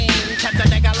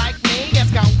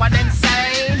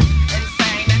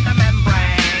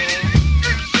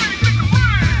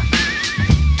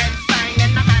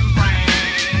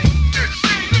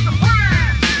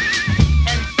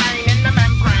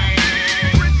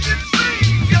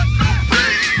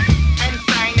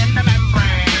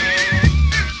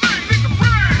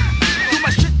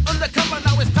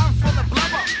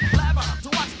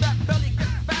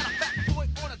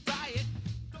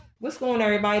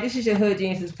everybody. This is your Hood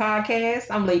Geniuses podcast.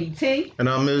 I'm Lady T. And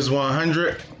I'm Ms.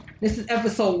 100. This is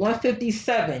episode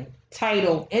 157,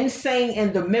 titled Insane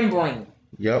in the Membrane.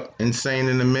 Yep, Insane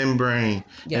in the Membrane.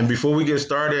 Yes. And before we get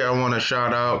started, I want to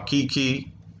shout out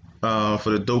Kiki for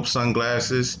the dope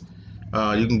sunglasses.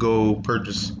 You can go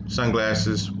purchase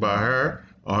sunglasses by her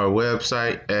on her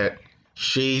website at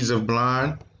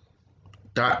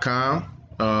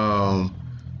shadesofblonde.com.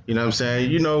 You know what I'm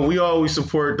saying? You know, we always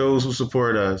support those who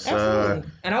support us.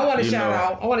 Absolutely. And I want to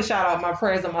shout out my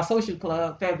friends on my social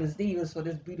club, Fabulous Divas, for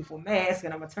this beautiful mask,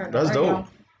 and I'm gonna turn it around.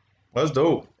 That's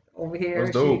dope. Over here,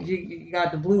 that's dope. You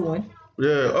got the blue one.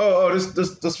 Yeah. Oh,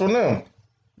 this from them.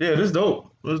 Yeah, this dope.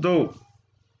 This dope.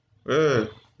 Yeah. You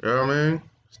know what I mean?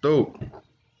 It's dope.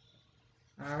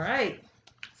 All right.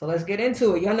 So let's get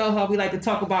into it. Y'all know how we like to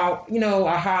talk about,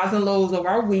 our highs and lows of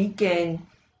our week, and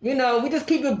we just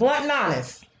keep it blunt and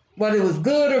honest. Whether it was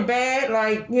good or bad,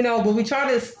 but we try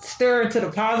to steer to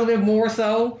the positive more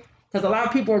so, because a lot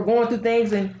of people are going through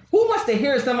things, and who wants to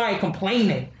hear somebody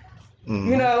complaining?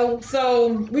 Mm-hmm.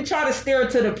 So we try to steer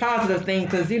to the positive thing,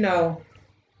 because, man,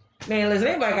 listen,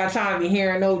 anybody got time to be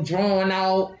hearing no drawn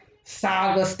out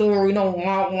saga story, no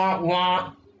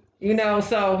womp.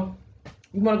 So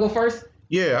you want to go first?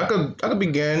 Yeah, I could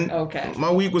begin. Okay.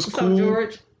 My week was cool. What's up,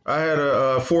 George? I had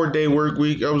a 4-day work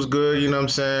week. That was good. You know what I'm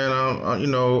saying?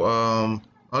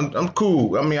 I'm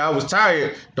cool. I mean, I was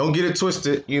tired. Don't get it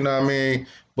twisted. You know what I mean?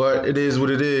 But it is what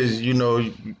it is. You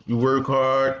work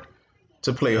hard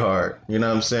to play hard. You know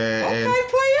what I'm saying? Okay,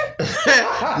 player.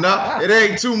 No, it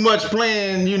ain't too much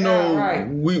playing. Right.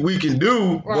 we can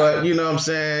do. Right. But you know what I'm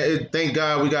saying? Thank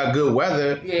God we got good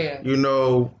weather. Yeah.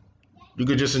 You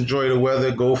could just enjoy the weather.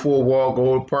 Go for a walk.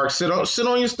 Go to the park. Sit on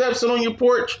your steps. Sit on your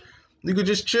porch. You could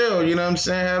just chill, you know what I'm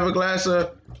saying? Have a glass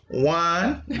of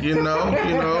wine,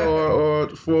 or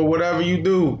for whatever you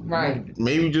do. Right.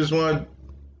 Maybe you just want to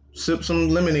sip some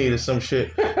lemonade or some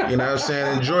shit. You know what I'm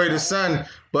saying? Enjoy the sun.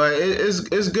 But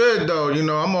it's good, though.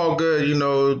 I'm all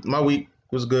good. My week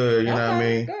was good. You know what I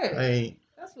mean? Good. I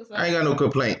ain't got no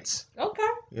complaints. Okay.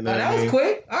 You know that was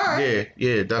quick. All right.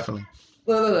 Yeah, definitely.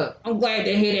 Look. I'm glad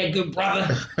to hear that, good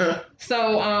brother.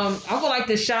 So I would like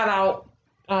to shout out.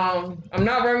 I'm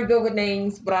not very good with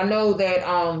names, but I know that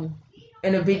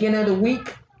in the beginning of the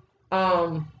week,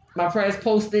 my friends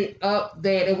posted up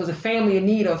that it was a family in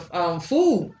need of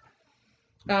food.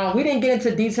 We didn't get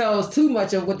into details too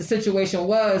much of what the situation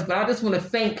was, but I just want to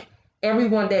thank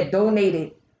everyone that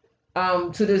donated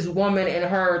to this woman and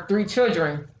her 3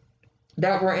 children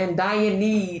that were in dire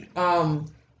need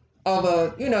of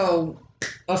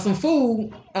some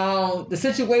food. The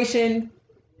situation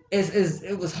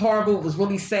it was horrible. It was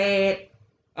really sad.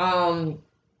 I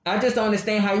just don't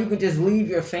understand how you can just leave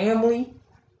your family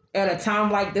at a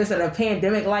time like this, at a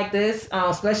pandemic like this,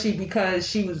 especially because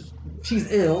she's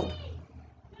ill,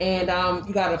 and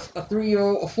you got a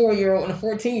 3-year-old, a 4-year-old, and a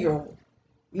 14-year-old.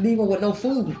 You leave them with no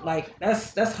food. Like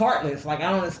that's heartless. Like,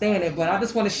 I don't understand it. But I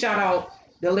just want to shout out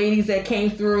the ladies that came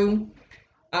through.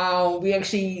 We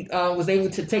actually was able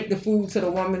to take the food to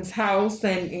the woman's house,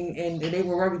 and they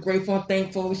were very grateful and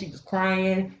thankful. She was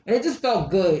crying, and it just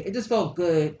felt good. It just felt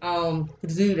good to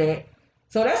do that.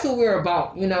 So that's what we're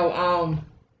about, and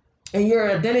your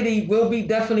identity will be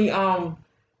definitely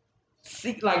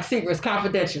secrets,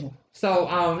 confidential.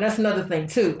 So that's another thing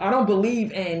too. I don't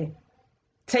believe in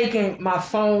taking my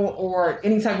phone or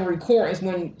any type of recordings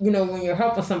when you're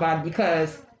helping somebody,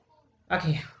 because at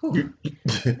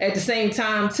the same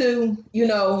time too, you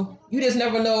just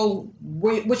never know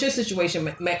what your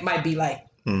situation might be like.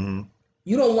 Mm-hmm.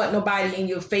 You don't want nobody in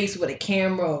your face with a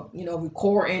camera,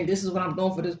 recording. This is what I'm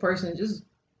doing for this person. Just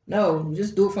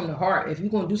do it from the heart. If you're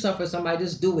gonna do something for somebody,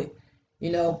 just do it.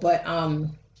 But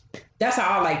that's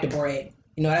how I like to brag.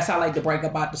 That's how I like to brag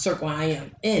about the circle I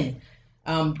am in.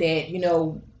 That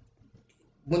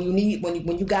when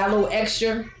you got a little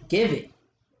extra, give it.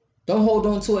 Don't hold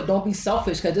on to it. Don't be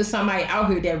selfish, because there's somebody out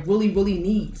here that really, really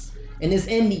needs and is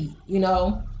in need. We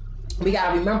got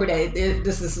to remember that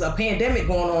this is a pandemic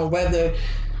going on, whether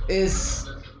it's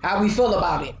how we feel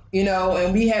about it,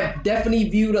 and we have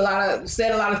definitely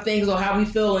said a lot of things on how we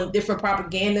feel in different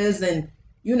propagandas, and,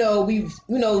 we've,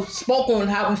 spoke on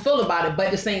how we feel about it. But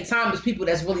at the same time, there's people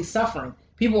that's really suffering.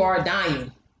 People are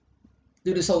dying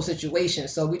through this whole situation.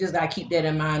 So we just got to keep that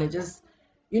in mind and just,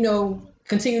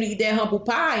 continue to eat that humble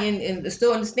pie and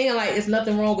still understand, like, there's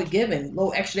nothing wrong with giving. A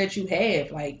little extra that you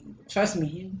have, like, trust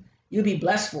me, you'll be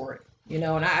blessed for it, and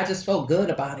I just felt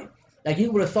good about it. Like,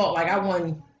 you would have thought, like, I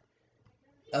won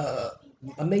 $1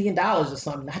 million or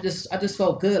something. I just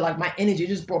felt good. Like, my energy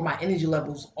just brought my energy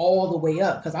levels all the way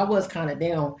up, because I was kind of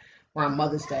down around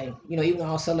Mother's Day. Even though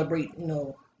I'll celebrate,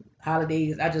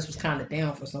 holidays, I just was kind of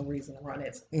down for some reason around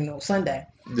that, Sunday.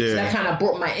 Yeah. So that kind of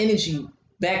brought my energy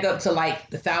back up to like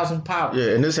the 1,000 power.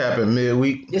 Yeah, and this happened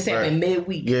midweek. This happened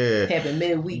midweek. Yeah. Happened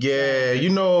midweek. Yeah,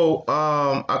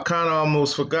 I kind of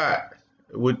almost forgot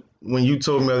when you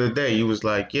told me the other day. You was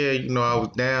like, yeah, I was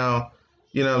down.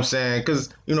 You know what I'm saying? Because,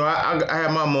 I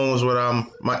have my moments where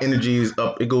my energy is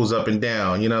up. It goes up and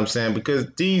down. You know what I'm saying? Because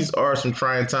these are some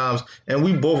trying times. And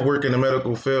we both work in the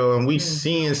medical field. And we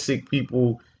seeing sick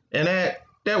people. And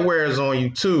that wears on you,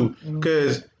 too.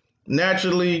 Because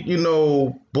naturally,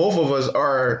 both of us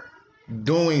are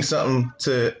doing something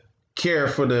to care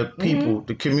for the people,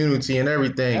 the community, and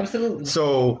everything. Absolutely.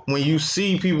 So when you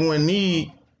see people in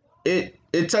need,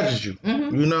 it touches you.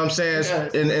 You know what I'm saying?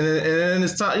 Yes. And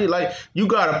it's time, like, you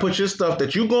gotta put your stuff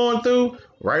that you going through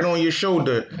right on your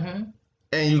shoulder,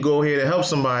 and you go ahead and help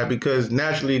somebody, because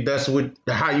naturally that's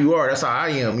how you are. That's how I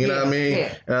am. You know what I mean?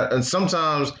 Yeah. And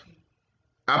sometimes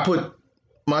I put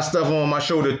my stuff on my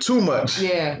shoulder too much.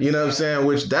 Yeah. You know what I'm saying?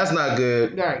 Which that's not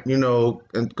good. Right.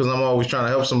 Because I'm always trying to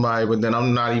help somebody, but then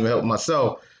I'm not even helping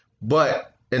myself.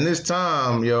 But in this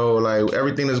time, like,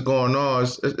 everything that's going on,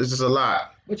 it's just a lot.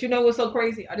 But you know what's so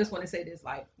crazy? I just want to say this,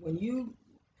 like,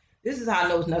 this is how I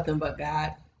know it's nothing but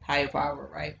God, higher power,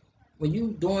 right? When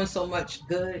you doing so much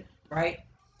good, right?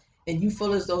 And you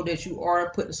feel as though that you are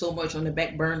putting so much on the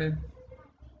back burner,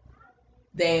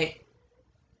 that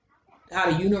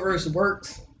how the universe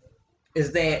works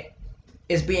is that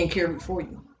it's being carried for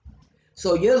you.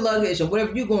 So your luggage and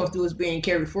whatever you're going through is being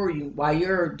carried for you while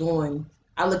you're doing,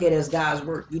 I look at it as God's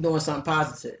work. You're doing something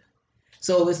positive.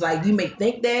 So it's like, you may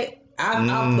think that, I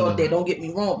thought that, don't get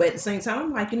me wrong, but at the same time,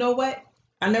 I'm like, you know what?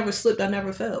 I never slipped, I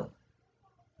never fell.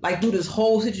 Like, through this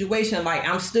whole situation, like,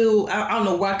 I'm still, I don't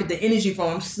know where I get the energy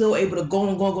from. I'm still able to go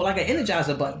like an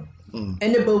Energizer button. And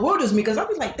it bewilders me, because I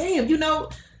be like, damn, some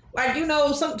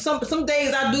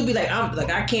days I do be like,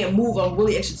 I can't move. I'm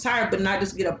really extra tired, but then I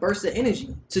just get a burst of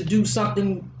energy to do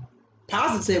something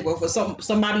positive or for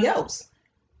somebody else,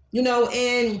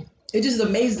 and it just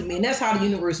amazes me. And that's how the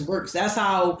universe works. That's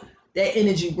how that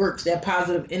energy works, that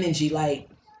positive energy. Like,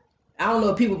 I don't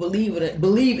know if people believe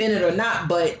in it or not,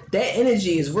 but that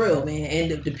energy is real, man.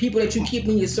 And the people that you keep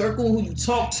in your circle, who you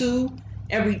talk to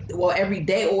every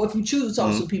day, or if you choose to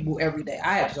talk to people every day.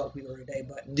 I have to talk to people every day,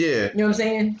 but yeah, you know what I'm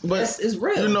saying? But it's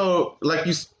real. Like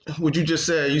what you just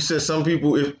said. You said some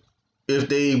people, if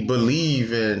they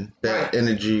believe in that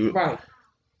energy, right?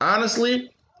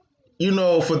 Honestly,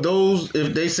 for those,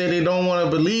 if they say they don't want to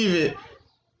believe it,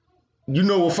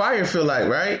 what fire feel like,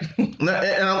 right? And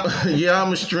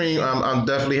I'm extreme. I'm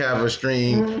definitely have a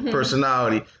extreme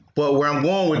personality. But where I'm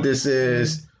going with this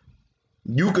is,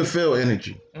 you can feel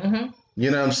energy. You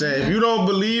know what I'm saying? If you don't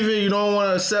believe it, you don't want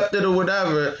to accept it or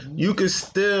whatever, you can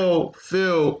still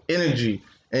feel energy.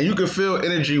 And you can feel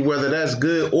energy whether that's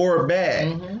good or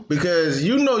bad. Because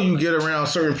you get around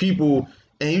certain people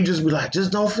and you just be like,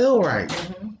 just don't feel right.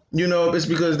 It's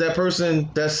because that person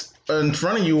that's in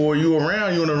front of you or you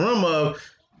around you in the room of,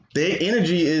 their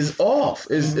energy is off.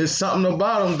 It's something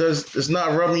about them that's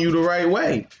not rubbing you the right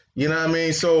way. You know what I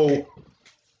mean? So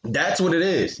that's what it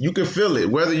is. You can feel it,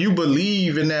 whether you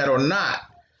believe in that or not.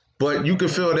 But you can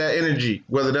feel that energy,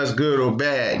 whether that's good or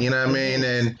bad. You know what I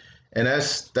mean? And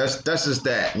that's just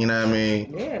that. You know what I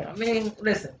mean? Yeah. I mean,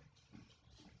 listen.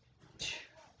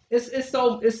 It's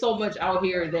so much out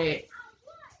here that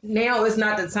now is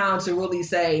not the time to really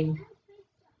say,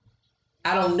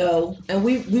 I don't know. And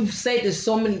we've said this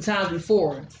so many times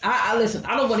before. I listen,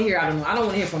 I don't want to hear I don't know. I don't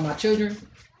want to hear from my children.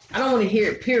 I don't want to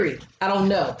hear it, period. I don't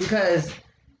know. Because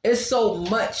it's so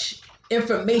much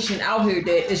information out here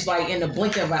that it's like in the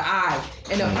blink of an eye,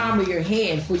 in the palm of your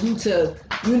hand, for you to,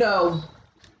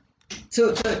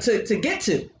 to get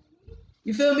to.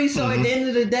 You feel me? So at the end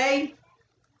of the day,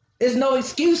 there's no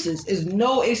excuses. There's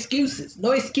no excuses.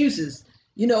 No excuses,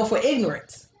 for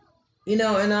ignorance. And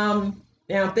now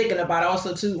I'm thinking about it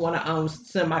also too. Want to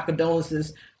send my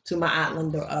condolences to my aunt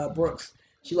Linda Brooks.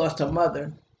 She lost her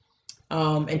mother,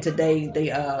 and today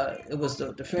it was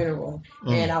the funeral.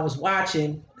 And I was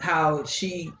watching how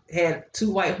she had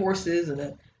 2 white horses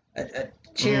and a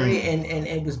chariot, and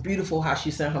it was beautiful how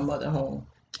she sent her mother home.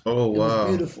 Oh wow, it was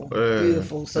beautiful,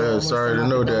 beautiful. So sorry to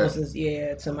know that.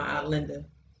 Yeah, to my aunt Linda,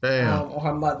 Damn. or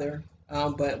her mother.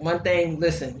 But one thing,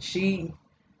 listen, she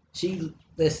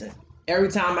listen. Every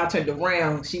time I turned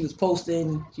around, she was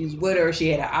posting. She was with her. She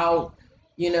had her out,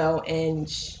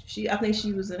 and I think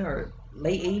she was in her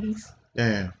late 80s.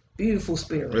 Damn. Beautiful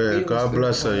spirit. Yeah, beautiful God spirit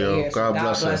bless her, yo. Yeah, God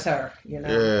bless her.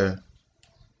 Yeah.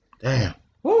 Damn.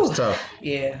 Whew. It's tough.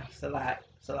 Yeah, it's a lot.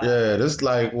 It's a lot. Yeah, this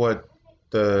like was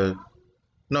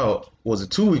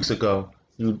it 2 weeks ago?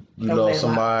 you lost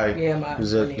somebody. My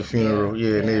who's at the funeral,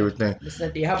 and everything.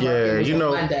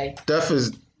 Monday. Death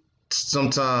is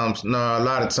sometimes, a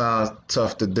lot of times,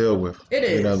 tough to deal with. It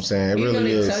is. You know what I'm saying? It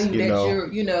really is. Tell you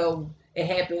that you're, it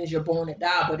happens, you're born to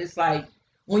die, but it's like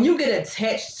when you get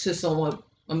attached to someone,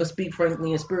 I'm gonna speak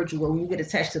frankly in spiritual, when you get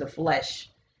attached to the flesh,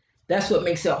 that's what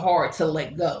makes it hard to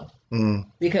let go.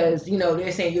 Because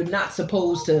they're saying you're not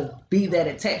supposed to be that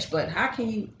attached, but how can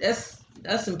you?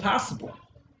 That's impossible,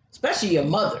 especially your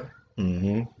mother.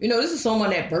 This is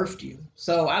someone that birthed you,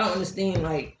 so I don't understand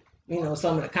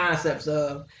some of the concepts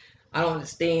of. I don't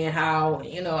understand how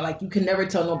you can never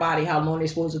tell nobody how long they're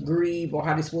supposed to grieve or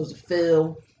how they're supposed to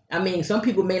feel. I mean, some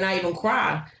people may not even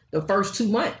cry the first 2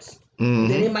 months. Then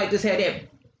they might just have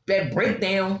that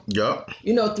breakdown. Yup.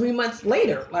 3 months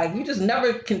later. Like, you just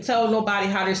never can tell nobody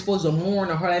how they're supposed to mourn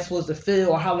or how they're supposed to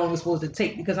feel or how long it's supposed to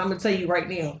take. Because I'm going to tell you right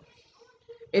now,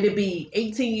 it'll be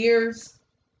 18 years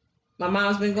my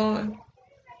mom's been gone,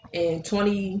 and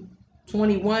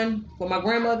 2021 for my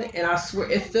grandmother, and I swear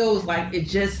it feels like it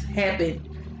just happened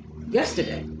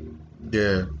yesterday.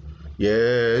 Yeah,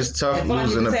 it's tough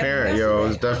losing a parent, yo.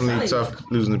 It's definitely tough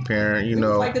losing a parent, It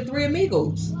was like the Three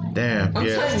Amigos. Damn, I'm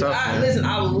telling you, listen,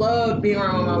 I love being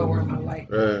around my mama around my life.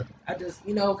 I just,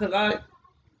 because I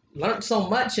learned so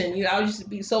much, and I used to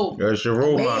be so that's your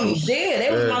role models. Yeah, they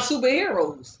was my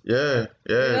superheroes. Yeah,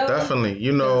 definitely.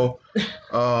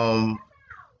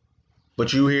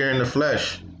 But you here in the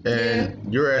flesh,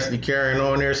 and you're actually carrying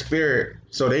on their spirit,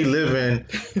 so they live in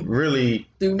really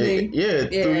through me.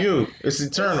 Through you. It's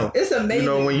eternal. It's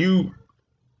amazing. When you,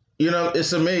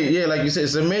 it's amazing. Yeah, like you said,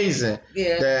 it's amazing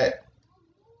that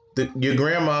your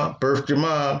grandma birthed your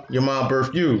mom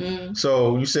birthed you.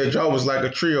 So you said y'all was like a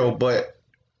trio, but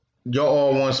y'all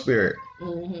all one spirit,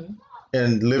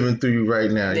 and living through you right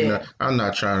now. I'm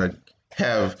not trying to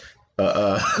have.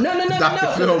 Dr.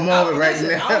 Phil moment right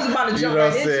now. I was about to jump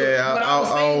right into it. What I was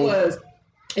saying was,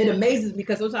 it amazes me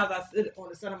because sometimes I sit on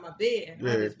the side of my bed and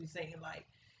I just be saying why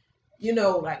it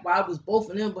was both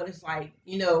of them, but it's like,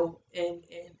 and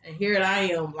here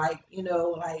I am,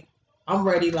 I'm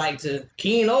ready to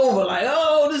keen over,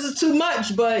 this is too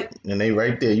much, but and they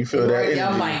right there, you feel that energy.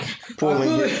 I'm like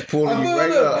pulling you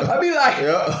right up. I be like,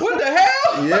 what the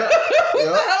hell? Yeah.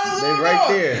 They right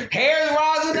there. Hair's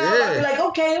rising up. I be like,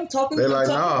 okay, I'm talking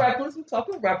reckless. I'm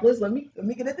talking reckless. Let me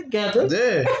get it together.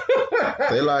 Yeah.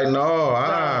 They like,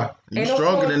 you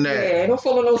stronger than that. Yeah, don't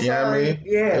follow no sign. You know what I mean?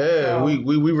 Yeah.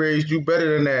 We raised you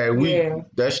better than that.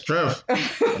 That's strength.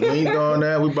 We ain't doing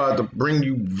that. We about to bring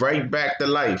you right back to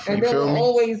life. And you feel me?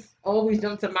 Always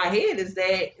jump to my head is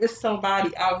that it's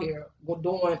somebody out here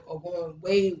doing or going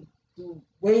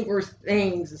way worse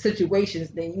things and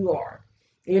situations than you are.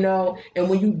 And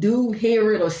when you do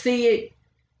hear it or see it,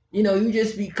 you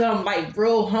just become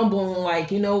real humble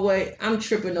and you know what, I'm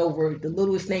tripping over the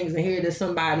littlest things, and here that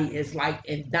somebody is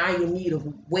in dying need of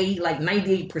way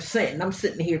 98%, and I'm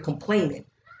sitting here complaining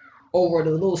over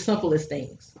the little simplest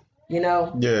things,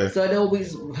 Yeah. So it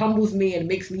always humbles me and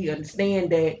makes me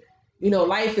understand that,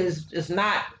 life is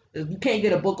not, you can't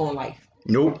get a book on life.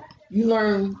 Nope. You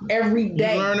learn every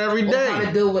day. How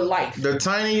to deal with life. The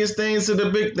tiniest things to the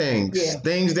big things. Yeah.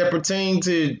 Things that pertain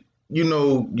to,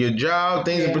 your job.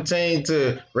 Things that pertain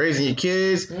to raising your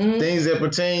kids. Things that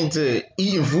pertain to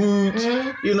eating foods.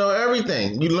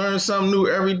 Everything. You learn something new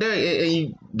every day, and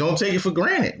you don't take it for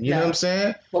granted. You know what I'm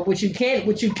saying? But what you can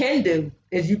do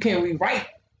is you can rewrite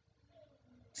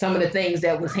some of the things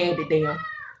that was handed down.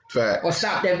 Fact. Or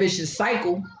stop that vicious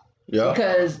cycle. Yeah.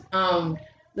 Because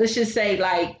let's just say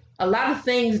a lot of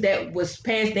things that was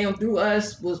passed down through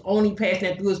us was only passed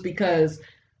down through us because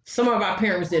some of our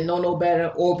parents didn't know no better,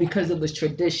 or because it was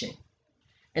tradition.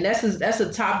 And that's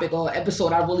a topic or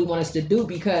episode I really want us to do,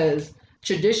 because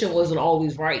tradition wasn't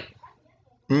always right.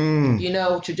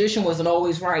 Tradition wasn't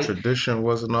always right. Tradition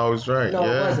wasn't always right. No,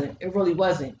 it wasn't. It really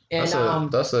wasn't.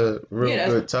 And that's a real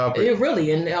good topic. It really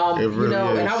is. And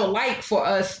I would like for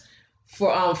us,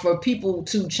 for people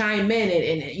to chime in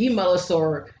and email us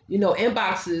or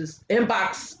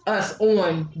inbox us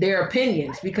on their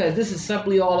opinions, because this is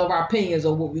simply all of our opinions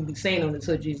of what we be saying on the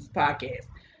Touch Jesus podcast,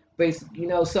 basically.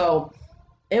 So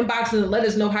inbox and let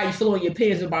us know how you feel on your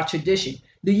opinions about tradition.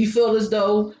 Do you feel as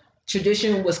though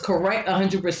tradition was correct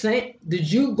 100%? Did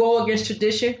you go against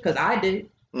tradition? Because I did.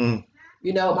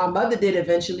 My mother did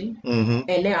eventually.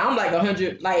 And now I'm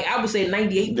 100, I would say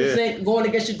 98% going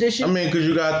against tradition. I mean, because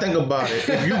you got to think about it.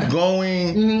 If you're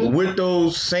going with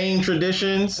those same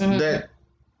traditions, that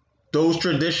those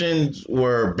traditions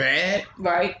were bad.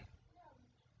 Right.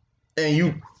 And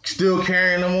you still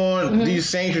carrying them on, these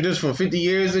same traditions from 50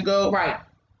 years ago. Right.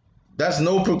 That's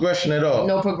no progression at all.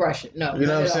 No progression. No. You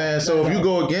know what I'm saying? So if you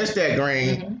go against that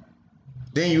grain,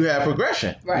 then you have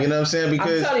progression. Right. You know what I'm saying?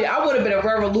 Because I'm telling you, I would have been a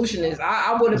revolutionist.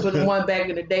 I would have been the one back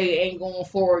in the day. Ain't going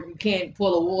forward. You can't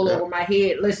pull a wool over my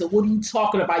head. Listen, what are you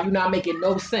talking about? You're not making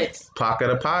no sense.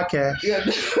 Pocket of podcast. Yeah.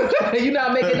 You're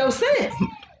not making no sense. You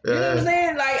know what I'm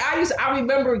saying? Like I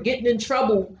remember getting in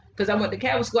trouble because I went to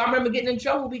Catholic school. I remember getting in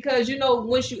trouble because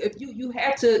once if you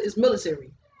had to, it's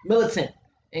militant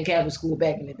in Catholic school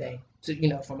back in the day. So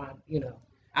for my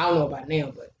I don't know about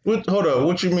now, but hold up,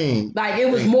 what you mean? Like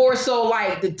it was more so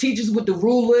like the teachers with the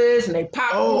rulers and they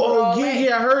pop.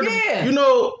 I heard.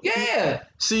 Yeah.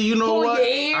 See, you know what?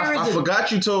 I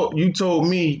forgot you told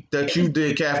me that you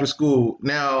did Catholic school.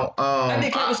 Now, I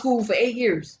did Catholic school for 8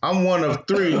 years. I'm one of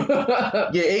 3. Yeah,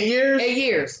 8 years. 8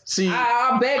 years. See,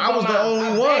 I begged. I was the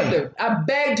only one. I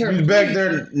begged her. You begged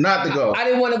her not to go. I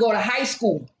didn't want to go to high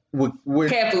school. With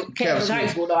Catholic high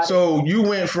school. No, so you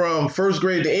went from 1st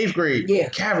grade to 8th grade. Yeah.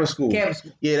 Catholic school. Yeah,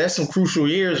 that's some crucial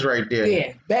years right there.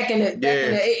 Yeah. Back in the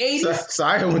 80s. So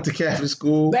I went to Catholic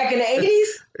school. Back in the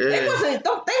 80s? They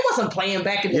wasn't playing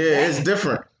back in the day. Yeah, it's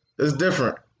different. It's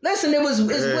different. Listen, it's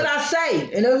what I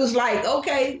say. And it was like,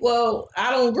 okay, well,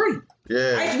 I don't agree.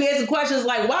 Yeah. I used to be asking questions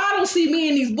like, why I don't see me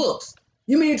in these books?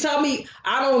 You mean to tell me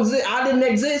I didn't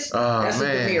exist? That's a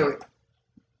demerit.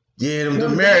 Yeah, the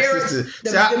demerit sisters.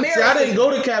 See, I didn't go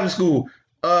to Catholic school.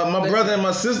 My brother and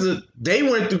my sister, they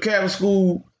went through Catholic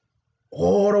school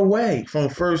all the way from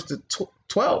 1st to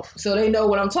 12th. So they know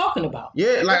what I'm talking about.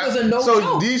 Yeah, like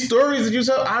joke. These stories that you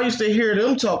tell, I used to hear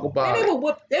them talk about. They would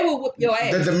whip your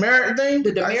ass. The demerit thing.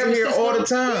 The demerit I used to hear all the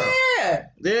time. Yeah,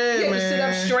 man. You had to sit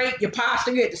up straight. Your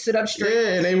posture, you had to sit up straight.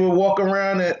 Yeah, and they would walk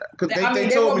around and because they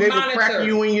told me they would crack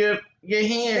you in your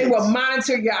hands. They would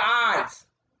monitor your eyes.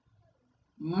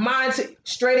 Monitor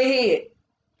straight ahead,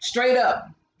 straight up.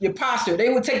 Your posture. They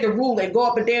would take the ruler and go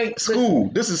up and down.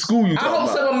 School. This is school you talking about. I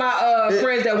hope some of my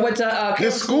friends that went to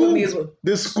Catholic school with me as well.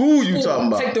 This school you talking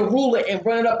about. Take the ruler and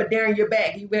run it up and down your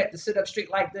back. You have to sit up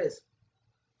straight like this.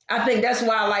 I think that's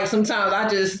why, like, sometimes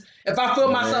if I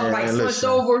feel myself slunched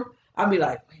over, I'll be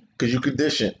like, because you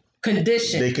conditioned.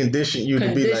 They condition you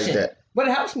to be like that. But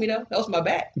it helps me though. It helps my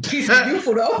back. Keeps me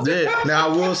beautiful though. Yeah. Now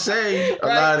I will say a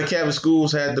lot of the Catholic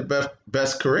schools had the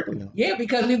best curriculum. Yeah,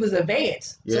 because we was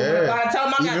advanced. Yeah. So by the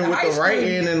time I got to high school,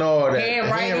 writing and all that,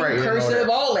 handwriting, cursive,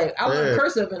 all that. I learned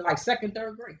cursive in like 2nd,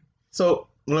 3rd grade. So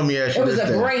let me ask you this. It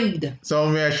was a grade. So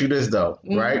let me ask you this though,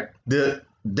 right?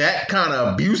 That kind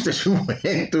of abuse that you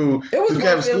went through. It was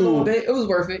worth it a little bit. It was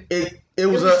worth it. It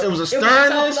was a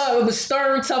sternness. It was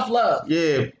stern, tough love.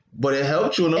 Yeah. But it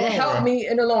helped you in the long run. It helped me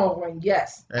in the long run,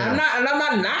 yes. Yeah. I'm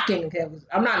not knocking it.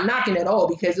 I'm not knocking at all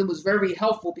because it was very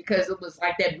helpful because it was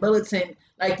like that militant,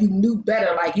 like you knew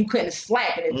better, like you couldn't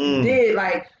slack. And if you did,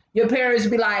 like your parents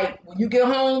would be like, when you get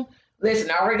home, listen,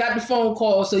 I already got the phone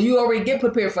call, so you already get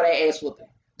prepared for that ass whooping.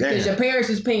 Because your parents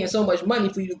is paying so much money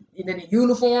for you, and then the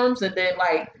uniforms, and then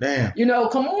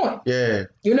come on. Yeah.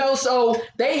 So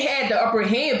they had the upper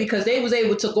hand because they was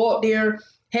able to go up there,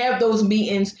 have those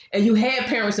meetings, and you had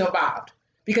parents involved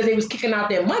because they was kicking out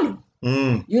their money.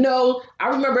 I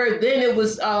remember then it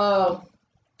was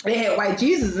they had white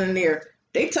Jesus in there.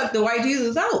 They took the white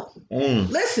Jesus out.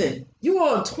 Listen, you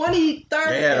on 23rd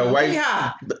and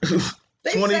Lehigh.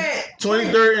 They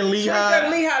 23rd and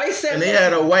Lehigh. They said, and they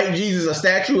had a white Jesus,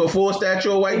 a full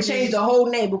statue of white Jesus. They changed the whole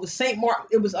name. It was Saint Martin.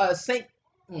 It was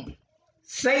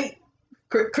Saint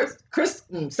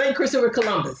Christopher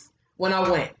Columbus when I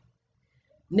went.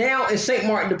 Now it's Saint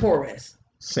Martin de Porres.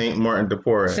 Saint Martin de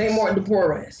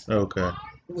Porres. Okay.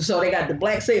 So they got the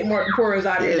black Saint Martin de Porres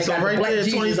out there. They got the black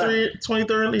Jesus out there.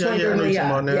 23rd and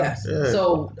Lehigh. Yes. Yeah.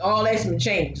 So all that's been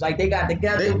changed. Like they got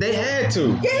together. They had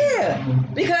to. Yeah.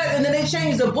 And then they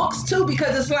changed the books too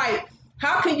because it's like,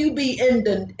 how can you be in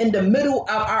the middle of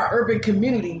our urban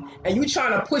community and you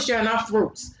trying to push down our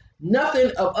throats?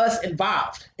 Nothing of us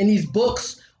involved in these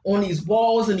books, on these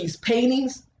walls and these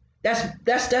paintings. That's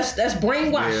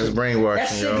brainwashing. Yeah, it's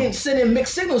brainwashing. That's sending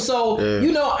mixed signals. So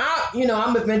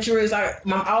I'm adventurous. I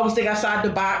always think outside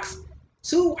the box.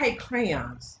 2 white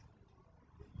crayons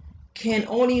can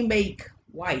only make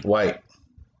white.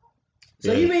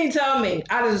 So you mean tell me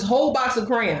out of this whole box of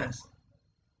crayons,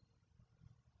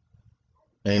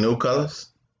 ain't no colors?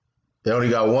 They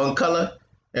only got one color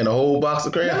in a whole box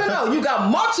of crayons? No. You got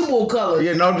multiple colors.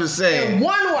 Yeah, no, I'm just saying. And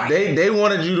one white. They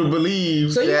wanted you to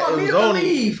believe that it was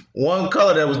only one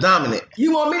color that was dominant.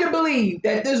 You want me to believe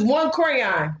that this one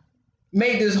crayon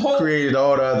made this whole... Created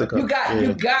all the other colors. You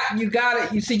got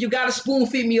it. You see, you got to spoon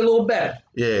feed me a little better.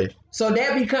 Yeah. So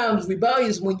that becomes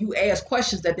rebellious when you ask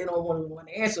questions that they don't want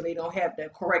to answer. They don't have the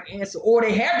correct answer. Or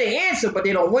they have the answer, but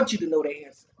they don't want you to know the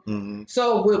answer. Mm-hmm.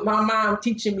 So with my mom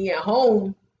teaching me at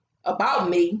home about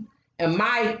me and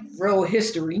my real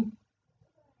history,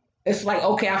 it's like,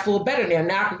 okay, I feel better now.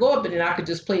 Now I can go up and then I could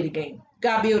just play the game.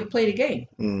 Gotta be able to play the game.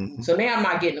 Mm-hmm. So now I'm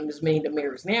not getting them as many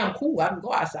demerits. Now I'm cool. I can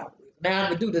go outside. Now I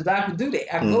can do this. I can do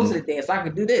that. I can go to the dance. I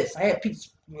can do this. I had pizza,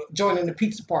 joining the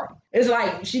pizza party. It's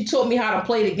like she taught me how to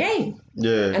play the game.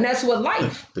 Yeah. And that's what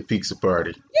life. The pizza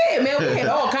party. Yeah, man. We had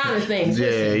all kinds of things. Yeah,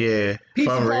 Listen, yeah.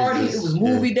 Pizza party. It was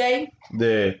movie day.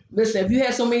 Yeah. Listen, if you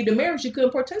had so many demerits, you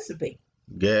couldn't participate.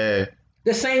 Yeah.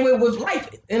 The same way with life.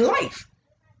 In life.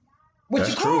 With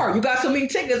That's your car. true. You got so many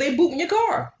tickets, they booting your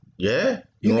car. Yeah.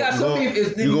 You got so many.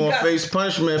 You're going to face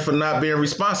punishment for not being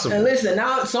responsible. And listen,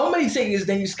 now so many tickets,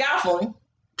 then you scaffolding,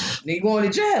 then you going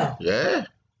to jail. Yeah.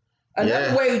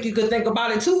 Another way you could think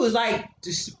about it too is like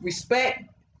just respect,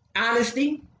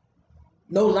 honesty,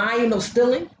 no lying, no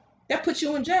stealing. That puts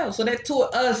you in jail. So that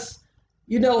taught us,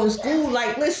 in school,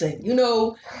 like, listen,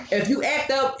 if you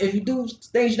act up, if you do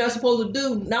things you're not supposed to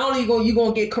do, not only you're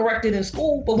gonna get corrected in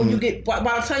school, but when you get, by the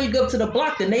time you get up to the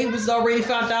block, the neighbors already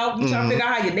found out. You trying to figure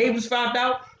out how your neighbors found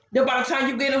out. Then by the time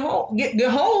you get home,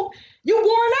 you're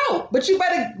worn out. But you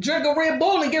better drink a Red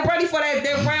Bull and get ready for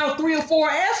that round 3 or 4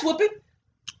 ass whooping.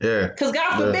 Yeah. Because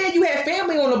God forbid you had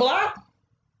family on the block.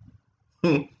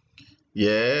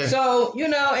 Yeah. So,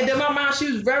 and then my mom, she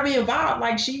was very involved.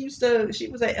 Like she was an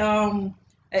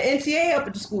NTA up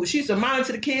at the school. She used to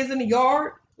monitor the kids in the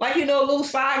yard. Like, a little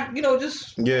side,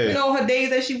 just, her days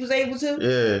that she was able to.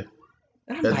 Yeah.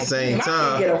 At the same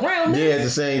time. I can't get around this. Yeah, at the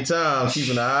same time,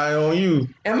 keeping an eye on you.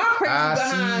 And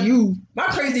my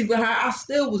crazy behind, I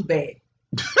still was bad.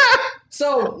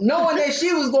 So knowing that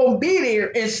she was going to be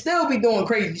there and still be doing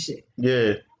crazy shit.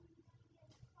 Yeah.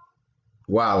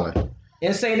 Wildin'.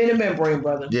 Insane in the membrane,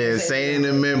 brother. Yeah, insane in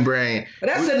the membrane. But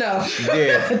that's enough.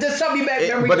 Yeah. Just tell me back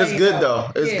memory. But it's good, though.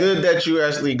 It's good that you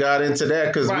actually got into that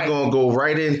because we're going to go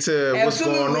right into what's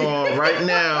going on right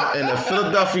now in the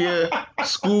Philadelphia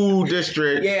school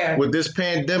district with this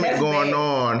pandemic going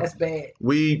on. That's bad.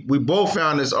 We both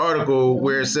found this article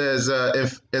where it says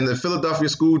in the Philadelphia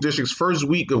school district's first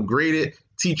week of graded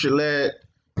teacher-led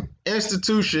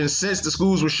institutions since the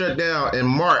schools were shut down in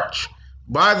March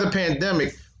by the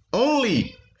pandemic,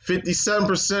 only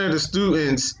 57% of the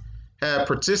students have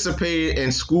participated in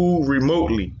school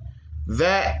remotely.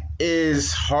 That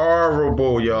is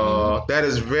horrible, y'all. That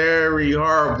is very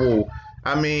horrible.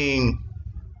 I mean,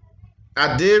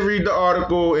 I did read the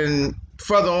article, and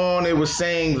further on it was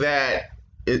saying that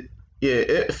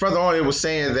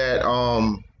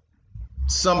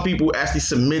some people actually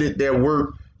submitted their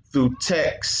work through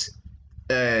text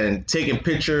and taking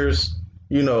pictures,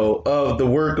 of the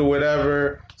work or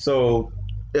whatever. So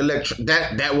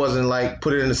that wasn't like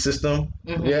put it in the system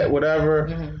yet, whatever.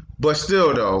 Mm-hmm. But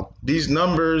still though, these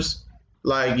numbers,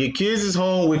 like your kids is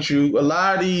home with you. A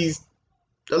lot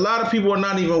of people are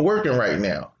not even working right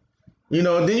now.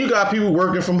 Then you got people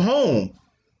working from home.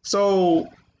 So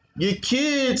your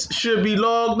kids should be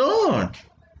logged on.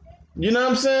 You know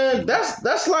what I'm saying?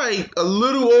 That's like a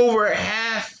little over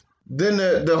half than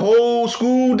the whole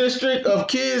school district of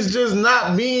kids just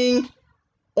not being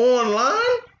online.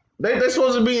 They're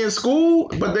supposed to be in school,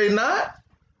 but they not.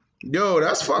 Yo,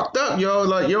 that's fucked up, yo.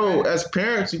 Like, yo, as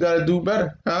parents, you gotta do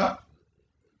better, huh?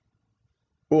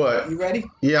 What? You ready?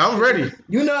 Yeah, I'm ready.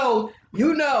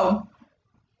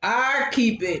 I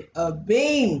keep it a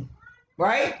beam,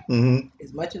 right? Mm-hmm.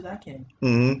 As much as I can.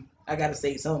 Mm-hmm. I gotta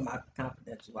say some of my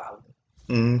confidentiality.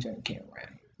 Mm-hmm. Turn the camera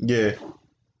around. Yeah.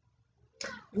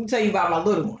 Let me tell you about my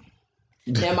little one.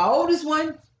 Now, my oldest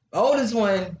one,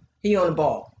 he on the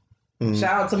ball. Mm-hmm.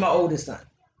 Shout out to my oldest son.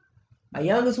 My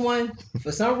youngest one,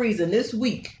 for some reason this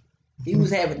week, he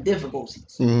was having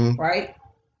difficulties, right?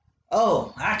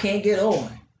 Oh, I can't get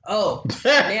on. Oh,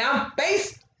 now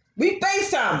we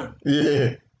FaceTiming.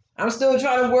 Yeah. I'm still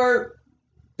trying to work.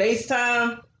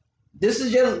 FaceTime. This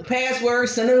is your password.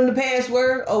 Send him the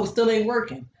password. Oh, it still ain't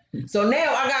working. So now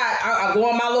I go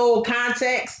on my little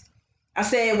contacts. I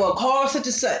said, well, call such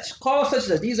and such. Call such and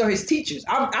such. These are his teachers.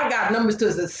 I got numbers to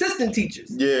his assistant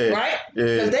teachers. Yeah. Right? Yeah.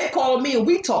 Because they called me and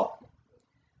we talked.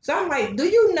 So I'm like, do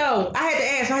you know? I had to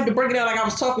ask. I had to break it down like I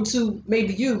was talking to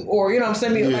maybe you or, like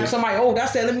somebody old. I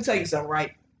said, let me tell you something,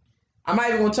 right? I'm not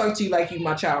even going to talk to you like you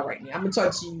my child right now. I'm going to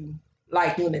talk to you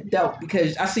like you're an adult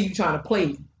because I see you trying to play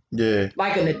me. Yeah.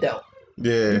 Like an adult.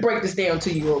 Yeah. Let me break this down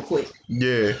to you real quick.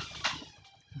 Yeah.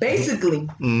 Basically,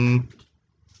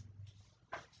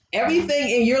 everything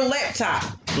in your laptop,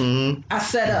 I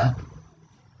set up.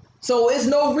 So it's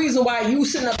no reason why you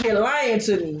sitting up here lying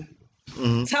to me,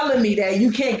 telling me that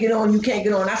you can't get on.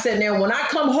 I said, now when I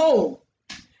come home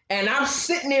and I'm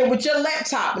sitting there with your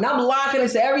laptop and I'm logging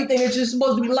into everything that you're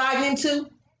supposed to be logged into,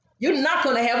 you're not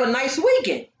going to have a nice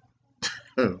weekend.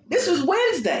 This was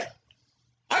Wednesday.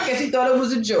 I guess he thought it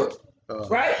was a joke,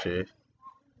 right? Shit.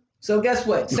 So guess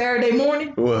what? Saturday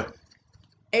morning, What?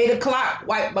 8 o'clock,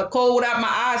 wipe my cold out my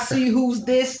eyes, see who's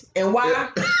this and why.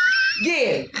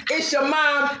 Yeah, it's your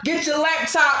mom. Get your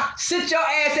laptop, sit your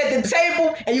ass at the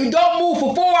table, and you don't move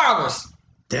for 4 hours.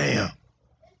 Damn.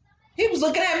 He was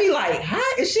looking at me like,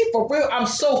 huh? Is she for real? I'm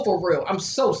so for real. I'm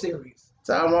so serious.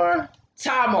 Tamar?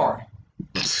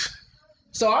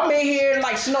 So I'm in here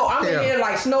like Snow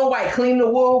White, cleaning the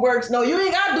woodworks. No, you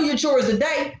ain't gotta do your chores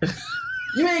today.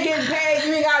 You ain't getting paid.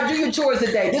 You ain't gotta do your chores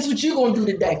today. This is what you gonna do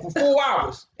today for 4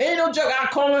 hours. Ain't no joke. I'm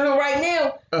calling him right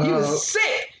now. He was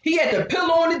sick. He had the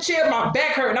pillow on the chair. My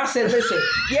back hurt. And I said, listen,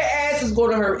 your ass is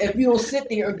gonna hurt if you don't sit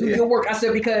there and do your work. I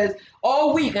said, because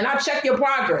all week, and I checked your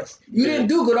progress. You didn't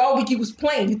do good all week. You was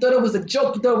playing. You thought it was a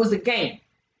joke. You thought it was a game.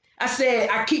 I said,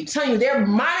 I keep telling you, they're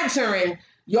monitoring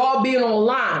y'all being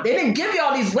online. They didn't give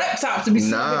y'all these laptops to be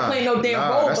sitting there playing no damn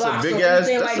Roblox or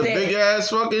anything like that. That's a big ass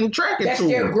fucking tracking tool. That's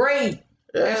their grade.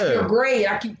 Yeah. That's their grade.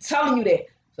 I keep telling you that.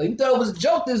 So you thought it was a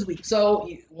joke this week. So,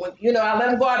 I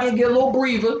let him go out there and get a little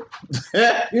breather. You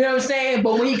know what I'm saying?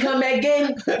 But when he come back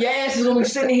in, your ass is going to be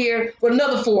sitting here for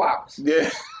another 4 hours.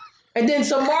 Yeah. And then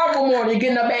tomorrow morning, you're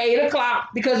getting up at 8 o'clock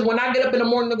because when I get up in the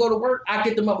morning to go to work, I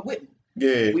get them up with me.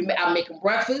 Yeah. I make them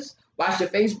breakfast, wash your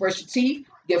face, brush your teeth,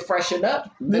 get freshened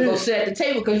up, then go sit at the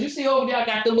table. Because you see over there, I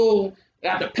got the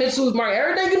pencils,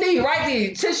 everything you need right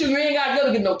there. Tissue, you ain't got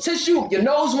to get no tissue. Your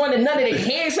nose running, none of that.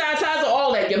 Hand sanitizer,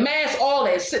 all that. Your mask, all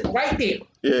that. Sitting right there.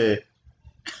 Yeah.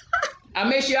 I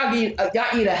make sure y'all eat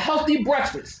a healthy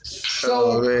breakfast.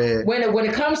 So when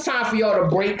it comes time for y'all to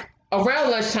break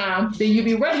around lunchtime, then you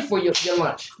be ready for your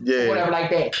lunch. Yeah. Or whatever like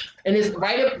that. And it's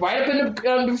right up in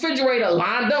the refrigerator,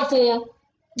 lined up for them.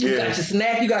 You got your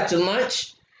snack, you got your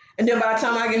lunch. And then by the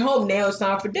time I get home, now it's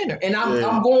time for dinner. And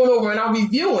I'm going over and I'm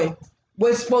reviewing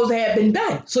what's supposed to have been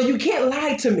done. So you can't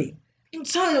lie to me. I'm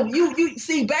telling them, you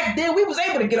see, back then we was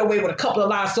able to get away with a couple of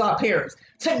lies to our parents.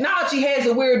 Technology has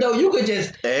it weird though. You could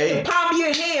just the palm of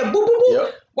your hand, boop, boop, boop.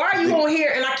 Yep. Why are you on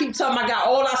here? And I keep telling them I got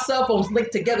all our cell phones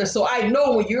linked together, so I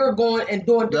know when you're going and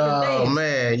doing different things. Oh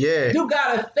man, yeah. You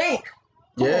gotta think.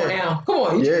 Come on now. Come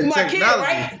on. You my kid,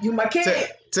 right? You my kid.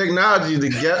 Technology,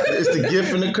 it's the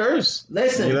gift and the curse.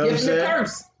 Listen, gift and the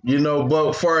curse. But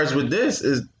as far as with this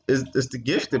is the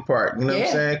gifted part. You know what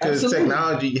I'm saying? Because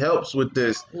technology helps with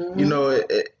this.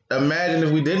 Mm-hmm. Imagine if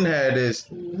we didn't have this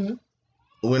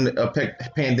when a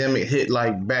pandemic hit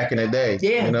like back in the day.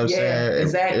 Yeah, you know what I'm saying?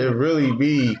 Exactly. It really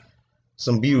be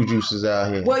some Beetlejuices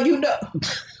out here. Well,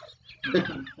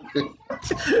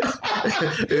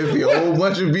 It'd be a whole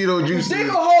bunch of Beetlejuices. Dig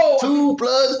a hole. 2 +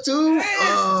 2.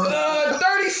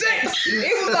 36.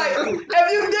 It was like,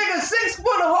 if you dig a 6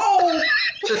 foot hole,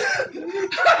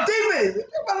 how deep is it?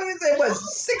 Let me say, what,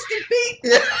 60 feet?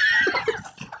 Yeah.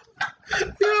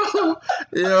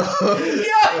 Yo. I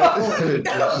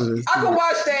can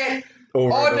watch that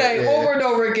all day, over and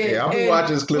over again. Yeah, I've been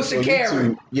watching this clip on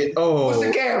YouTube. Yeah. Oh. What's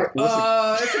the carrot?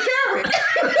 It's a carrot.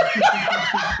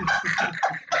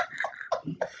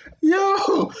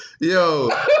 Yo,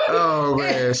 oh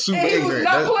man, super ignorant. He was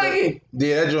not playing.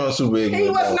 That joint super ignorant. He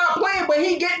was not playing, but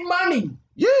he getting money.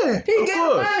 Yeah, he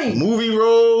getting money. Movie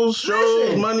roles,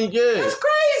 shows, money. Yeah, that's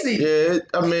crazy. Yeah,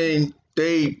 I mean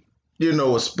they,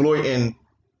 exploiting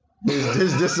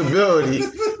his disability.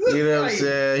 You know what I'm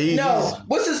saying?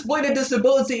 What's exploited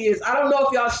disability is, I don't know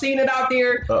if y'all seen it out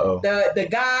there. Uh-oh. The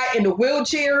guy in the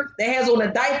wheelchair that has on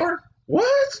a diaper.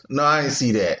 What? No, I didn't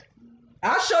see that.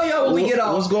 I'll show y'all when we get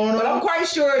off. What's going on? But I'm quite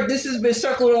sure this has been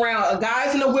circling around. A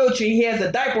guy's in a wheelchair. He has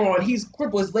a diaper on. He's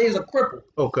crippled. His legs are crippled.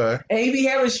 Okay. And he be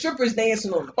having strippers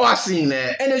dancing on him. Oh, I seen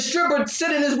that. And the stripper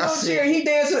sit in his wheelchair and he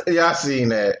dancing. Yeah, I seen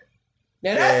that.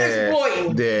 Now that's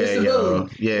exploiting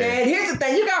disability. Yeah. And here's the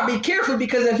thing. You got to be careful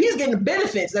because if he's getting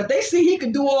benefits, if they see he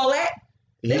can do all that,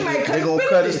 they might cut his benefits. They going to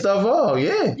cut his stuff off,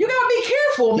 yeah. You got to be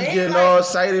careful, man. He's getting all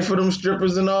excited for them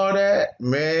strippers and all that.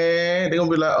 Man, they going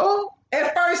to be like, oh.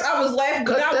 At first, I was laughing,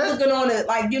 but I was looking on it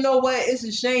like, you know what? It's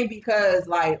a shame because,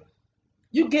 like,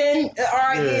 you getting, all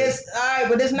right, yes, all right,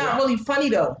 but it's not really funny,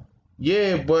 though.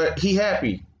 Yeah, but he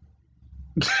happy.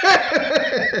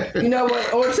 You know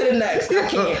what? On to the next. I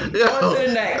can't. On to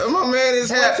the next. My man is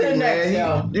happy,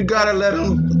 man. You got to let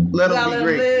him be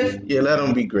great. Live. Yeah, let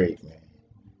him be great, man.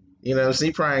 You know,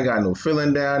 he probably ain't got no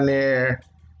feeling down there.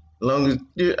 Long as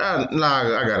I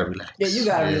gotta relax. Yeah, you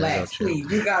gotta relax, please.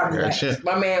 You gotta relax.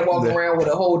 My man walking around with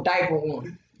a whole diaper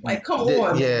on. Like, come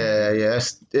on. Yeah. It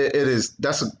is.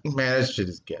 That shit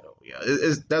is ghetto.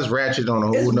 That's ratchet on a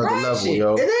whole It's nother ratchet. level,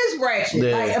 yo. It is ratchet.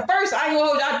 Yeah. Like at first, I ain't gonna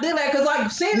hold you. I did that because like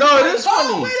seeing No, like, it is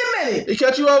funny. wait a minute. It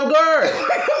catch you off guard. Man, what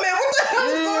the hell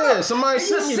is going Yeah, on? somebody And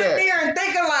sent me you that. sit there and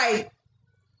thinking like,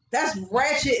 that's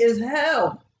ratchet as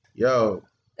hell. Yo.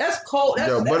 That's cold. That's,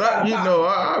 Yo, that's but out of pocket.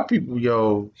 our people,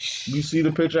 yo, you see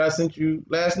the picture I sent you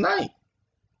last night?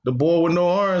 The boy with no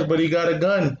arms, but he got a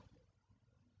gun.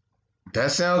 That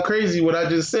sounds crazy what I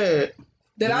just said.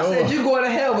 Then I said, you going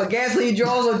to hell with gasoline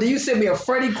draws, or do you send me a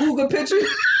Freddy Krueger picture?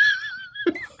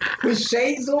 With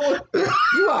shades on?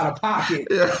 You out of pocket.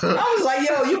 Yeah. I was like,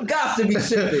 yo, you got to be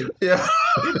sipping. Yeah.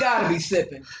 You got to be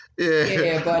sipping.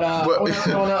 Yeah. But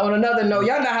on another note,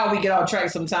 y'all know how we get off track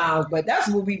sometimes, but that's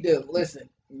what we do. Listen.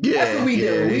 That's what we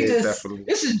do. We just definitely.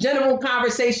 This is general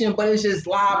conversation, but it's just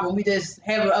live and we just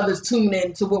have others tune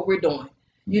in to what we're doing.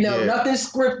 You know, nothing's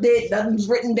scripted, nothing's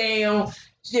written down.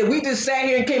 Shit, we just sat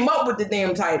here and came up with the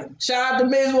damn title. Shout out to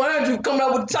Ms. 100 coming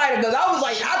up with the title because I was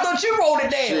like, I thought you wrote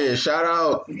it down. Shit, shout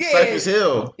out Cypress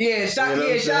Hill. Yeah, shout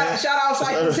out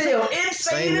Cypress Hill.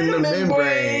 Insane in the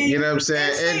membrane. You know what I'm saying?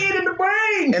 Insane in the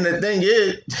brain. And the thing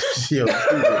is, yo,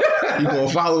 you gonna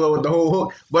follow up with the whole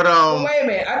hook. But wait a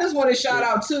minute, I just want to shout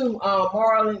out to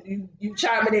Marlon. You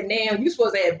chiming in now. You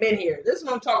supposed to have been here. This is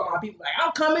what I'm talking about. People like,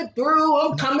 I'm coming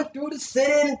through to sit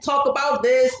in and talk about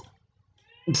this.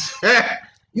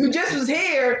 You just was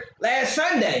here last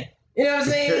Sunday. You know what I'm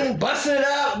saying? Busting it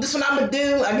up. This is what I'm gonna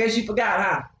do. I guess you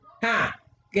forgot, huh?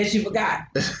 Guess you forgot.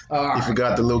 You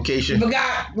forgot the location. You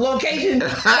forgot location,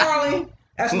 Marley.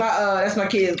 That's my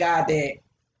kid's goddad.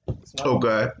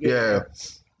 Okay. Yeah.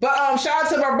 But shout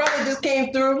out to my brother just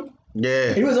came through.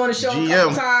 Yeah. He was on the show a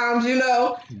couple times, you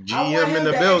know. GM I want him in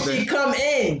the to building. actually come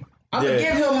in. I'm gonna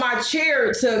give him my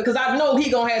chair because I know he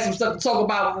gonna have some stuff to talk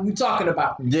about when we talking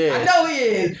about. Yeah. I know he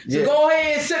is. So go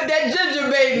ahead and sip that ginger,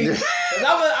 baby. Cause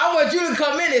I want you to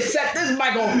come in and set this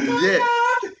mic on fire.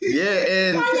 Yeah,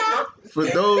 and for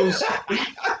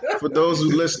those who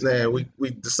listening, we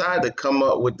decided to come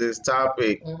up with this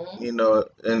topic, you know,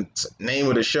 and name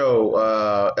of the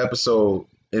show, episode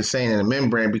Insane in the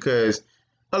Membrane, because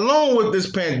along with this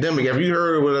pandemic, have you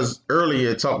heard with us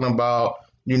earlier talking about,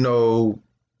 you know,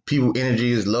 people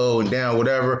energy is low and down,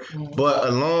 whatever. But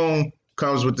along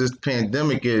comes with this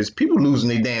pandemic is people losing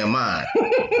their damn mind.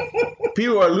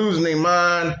 People are losing their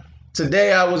mind.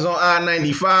 Today I was on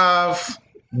I-95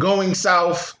 going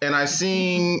south and I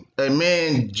seen a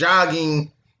man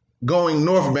jogging going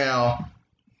northbound,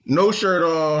 no shirt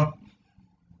on,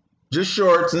 just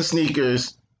shorts and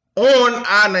sneakers on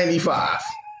I-95.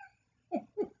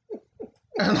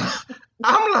 And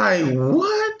I'm like,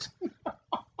 what?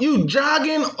 You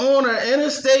jogging on an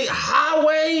interstate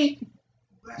highway?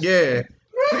 Yeah.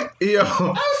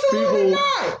 Yo,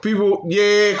 people,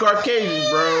 yeah, Caucasians,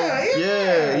 bro.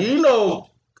 Yeah. You know,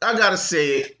 I gotta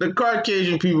say it. The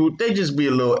Caucasian people, they just be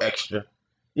a little extra.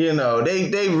 You know,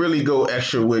 they really go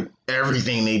extra with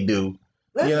everything they do.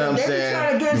 Listen, you know what I'm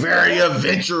saying? Very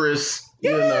adventurous.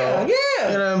 You know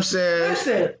what I'm saying?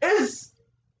 Listen,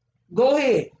 go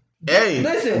ahead. Hey,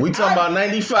 listen, we talking about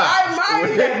 95. I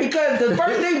admire that because the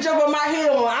first thing jump on my head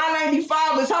on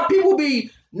I-95 is how people be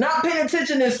not paying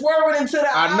attention and swerving into the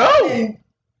I know.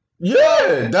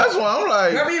 Yeah, that's why I'm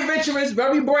like. Very adventurous,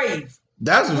 very brave.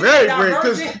 That's very brave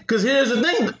because here's the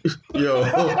thing. Yo,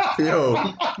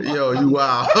 you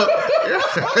wild.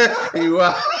 You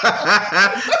wild.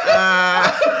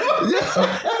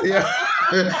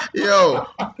 Yo,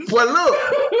 but look.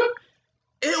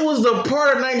 It was the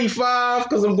part of 95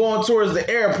 because I'm going towards the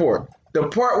airport. The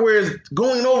part where it's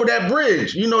going over that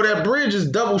bridge. You know that bridge is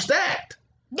double stacked.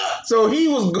 So he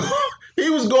was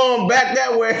going back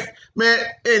that way, man.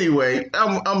 Anyway,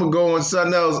 I'm gonna go on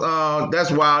something else. That's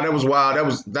wild. That was wild.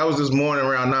 That was this morning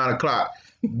around 9:00.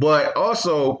 But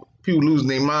also people losing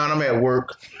their mind. I'm at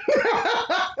work.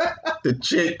 The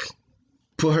chick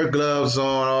put her gloves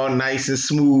on, all nice and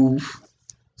smooth.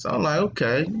 So I'm like,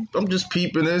 okay, I'm just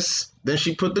peeping this. Then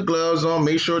she put the gloves on,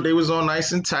 made sure they was on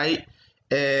nice and tight.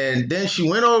 And then she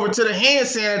went over to the hand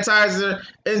sanitizer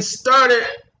and started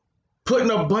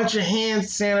putting a bunch of hand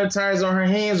sanitizer on her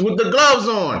hands with the gloves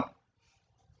on.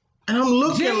 And I'm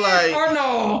looking genius or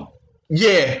no?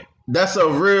 Yeah, that's a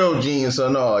real genius or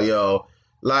no, yo.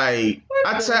 Like,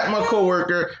 I tapped my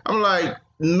coworker. I'm like,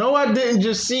 no, I didn't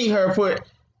just see her put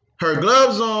her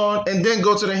gloves on and then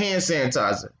go to the hand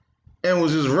sanitizer. And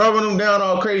was just rubbing them down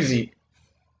all crazy.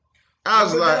 I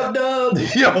was like,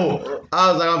 yo,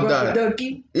 I was like, I'm done.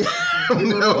 Ducky.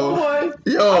 No.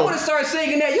 Yo. I would have started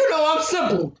singing that. You know I'm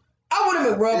simple. I would have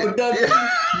been rubber ducky.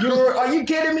 Are you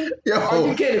kidding me? Yo, are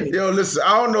you kidding me? Yo, listen,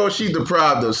 I don't know if she's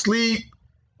deprived of sleep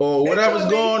or whatever's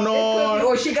going on.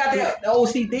 Or she got the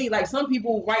OCD. Like some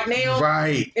people right now,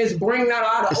 right, it's bringing out a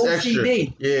lot of OCD. Extra.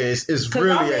 Yeah, it's really extra.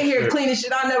 Because I'm in here cleaning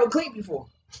shit I never cleaned before.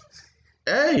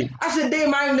 Hey. I said,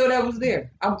 damn, I didn't know that was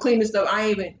there. I'm cleaning stuff. I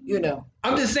ain't even,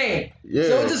 I'm just saying. Yeah.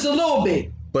 So just a little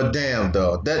bit. But damn,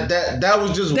 though, that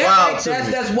was just wild to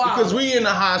me. That's wild. Because we in the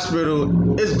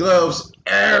hospital, it's gloves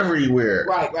everywhere.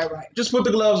 Right. Just put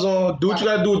the gloves on, do what you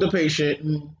gotta do with the patient.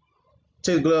 Mm-hmm.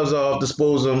 Take the gloves off,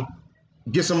 dispose them,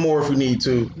 get some more if you need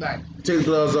to. Right. Take the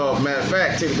gloves off. Matter of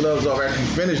fact, take the gloves off after you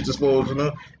finish disposing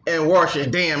them, and wash your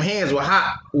damn hands with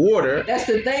hot water. That's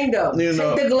the thing, though.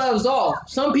 Take the gloves off.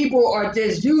 Some people are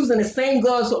just using the same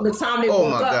gloves from the time they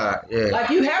woke up. Oh my God, yeah. Like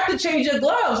you have to change your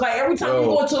gloves. Like every time you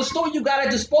go into a store, you gotta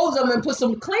dispose of them and put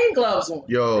some clean gloves on.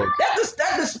 Yo, that's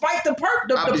despite the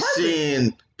purpose. I've been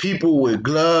seeing people with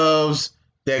gloves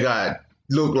that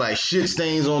look like shit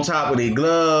stains on top of their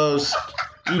gloves.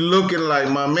 You looking like,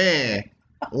 my man,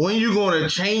 when you gonna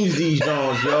change these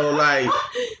joints, yo? Like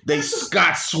they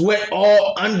got sweat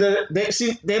all under.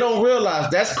 They don't realize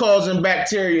that's causing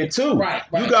bacteria too. Right.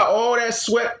 You got all that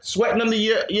sweating under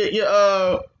your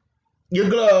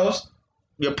gloves,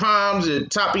 your palms, the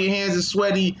top of your hands is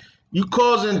sweaty. You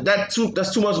causing that's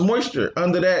too much moisture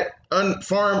under that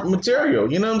foreign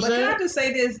material. You know what I'm saying? But can I just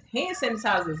say this? Hand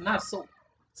sanitizer is not soap.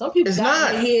 Some people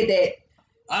got in their head that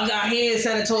I got hand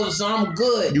sanitizer, so I'm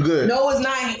good. You good? No, it's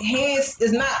not.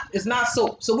 It's not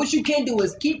soap. So what you can do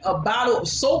is keep a bottle of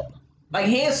soap, like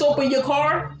hand soap, in your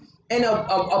car, and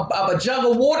a jug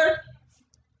of water,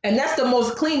 and that's the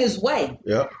most cleanest way.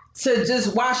 Yep. To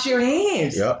just wash your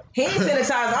hands. Yep. Hand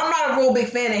sanitizer. I'm not a real big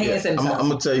fan of hand sanitizer. I'm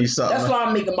gonna tell you something. That's why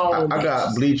I'm making my own. I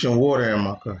got bleach and water in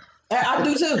my car. I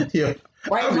do too. Yeah.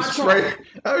 Right in my trunk.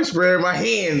 I be spraying my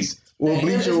hands. Well,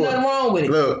 there's nothing wrong with it.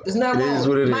 Look, there's nothing wrong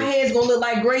with it. My hand's gonna look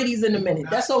like Grady's in a minute.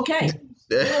 That's okay.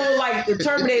 You know, like the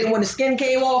Terminator when the skin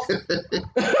came off.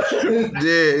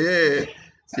 Yeah.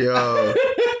 Yo.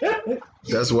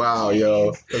 That's wild,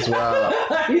 yo. That's wild.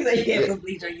 You say you can't put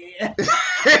bleach on your hand.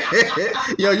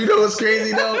 Yo, you know what's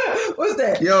crazy though? What's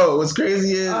that? Yo, what's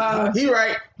crazy is he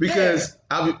right because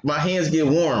my hands get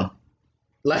warm.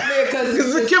 Like, because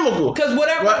it's a chemical. Because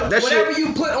whatever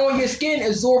you put on your skin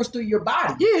absorbs through your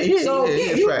body. Yeah. So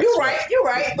you're right.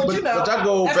 But you know, but I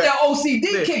go that's back, that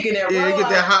OCD kicking there, bro. Yeah, get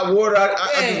that hot water.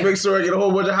 I just make sure I get a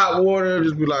whole bunch of hot water and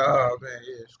just be like, oh man,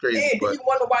 it's crazy. Yeah, then you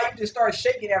wonder why you just start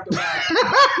shaking after a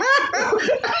while.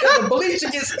 Because the bleach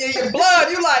gets in your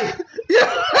blood. You like,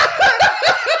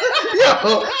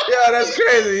 yo, that's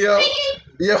crazy,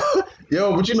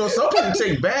 yo. But you know, some people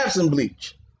take baths in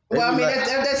bleach. Well, I mean,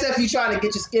 that's if you're trying to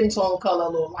get your skin tone color a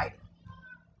little lighter.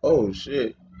 Oh,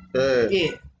 shit. Yeah.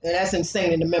 And that's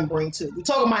insane in the membrane, too. We're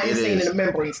talking about insane in the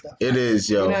membrane stuff. It is,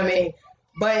 yo. You know what I mean?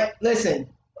 But listen,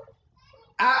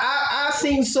 I've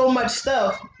seen so much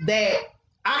stuff that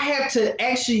I have to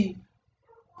actually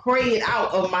pray it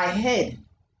out of my head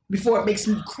before it makes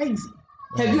me crazy.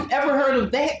 Have you ever heard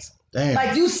of that? Damn.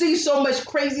 Like, you see so much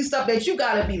crazy stuff that you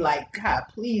got to be like, God,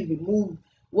 please remove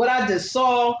what I just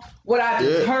saw, what I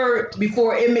just heard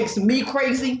before it makes me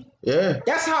crazy. Yeah.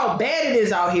 That's how bad it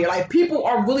is out here. Like, people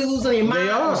are really losing their mind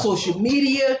on social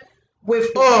media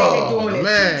with the way they're doing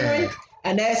their children.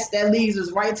 And that leads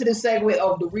us right to the segue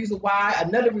of another reason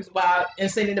why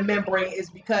Insane in the Membrane is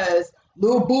because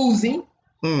Lil Boosie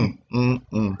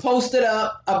posted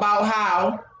up about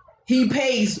how he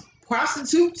pays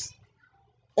prostitutes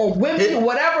or women,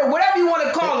 whatever you want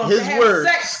to call them, to have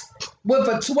sex with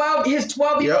his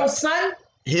 12-year-old son.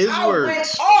 I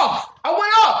went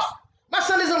off. My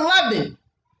son is 11.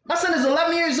 My son is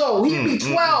 11 years old. He'll be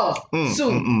 12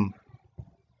 soon.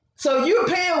 So you're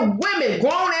paying women,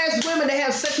 grown-ass women, to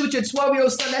have sex with your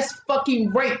 12-year-old son. That's fucking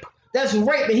rape. That's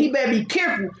rape, and he better be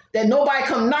careful that nobody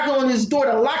come knocking on his door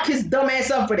to lock his dumb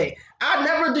ass up for that. I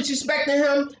never disrespected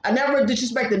him. I never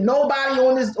disrespected nobody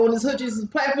on this Hutchins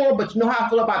platform, but you know how I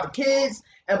feel about the kids,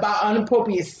 about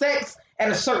inappropriate sex at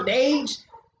a certain age.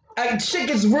 Shit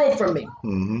gets real for me.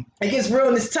 Mm-hmm. It gets real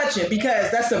and it's touching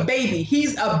because that's a baby.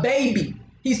 He's a baby.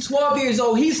 He's 12 years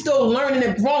old. He's still learning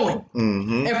and growing.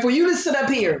 Mm-hmm. And for you to sit up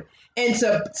here and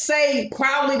to say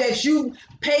proudly that you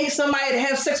paid somebody to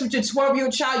have sex with your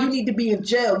 12-year-old child, you need to be in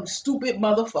jail, you stupid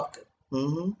motherfucker.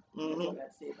 Mm-hmm. Mm-hmm.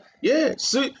 Yeah,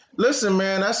 see, listen,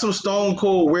 man, that's some stone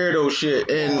cold weirdo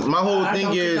shit. And my whole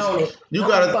thing is, you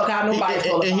gotta,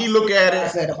 and he look at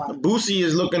it, Boosie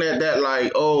is looking at that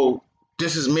like, oh,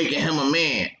 this is making him a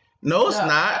man. No, it's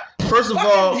not. First of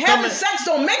all, having sex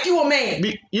don't make you a man.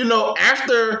 You know,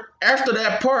 after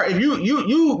that part, if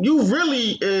you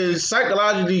really is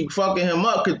psychologically fucking him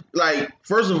up. 'Cause, like,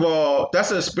 first of all,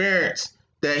 that's an experience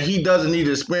that he doesn't need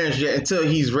to experience yet until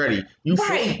he's ready. You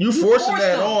forcing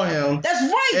that on him. That's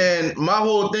right. And my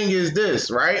whole thing is this,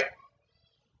 right?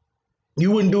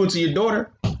 You wouldn't do it to your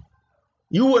daughter.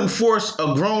 You wouldn't force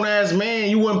a grown-ass man.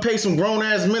 You wouldn't pay some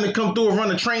grown-ass men to come through and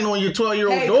run a train on your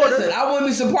 12-year-old daughter. Listen, I wouldn't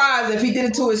be surprised if he did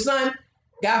it to his son.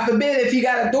 God forbid if he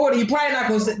got a daughter, he probably not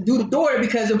going to do the daughter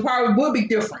because it probably would be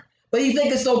different. But he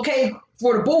think it's okay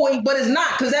for the boy, but it's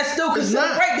not, because that's still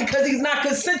considered rape because he's not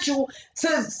consensual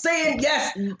to saying,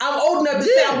 yes, I'm old enough to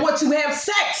say I want to have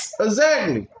sex.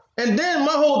 Exactly. And then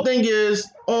my whole thing is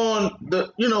on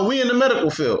the, we in the medical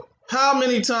field. How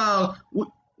many times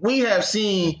we have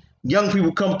seen young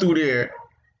people come through there,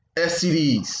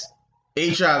 STDs,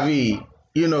 HIV,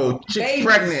 chicks babies,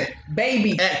 pregnant,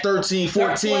 babies at 13,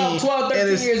 14, 12,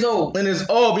 13 years old. And it's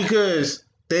all because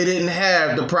they didn't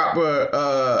have the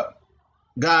proper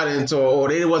guidance or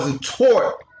they wasn't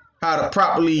taught how to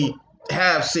properly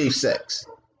have safe sex.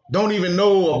 Don't even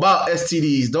know about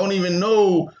STDs. Don't even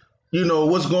know,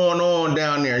 what's going on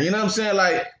down there. You know what I'm saying?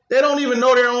 Like, they don't even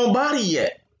know their own body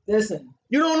yet. Listen.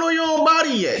 You don't know your own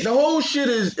body yet. The whole shit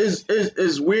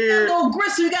is weird. No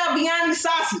gristle, you got Vianney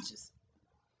sausages.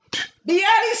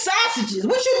 Vianney sausages.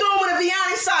 What you doing with the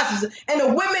Vianney sausages? And the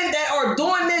women that are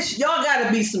doing this, y'all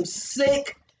gotta be some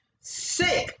sick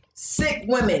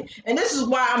women. And this is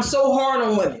why I'm so hard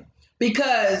on women.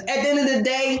 Because at the end of the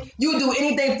day, you do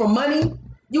anything for money.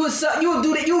 You would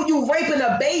do that. You raping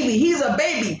a baby. He's a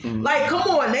baby. Mm-hmm. Like, come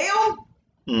on now.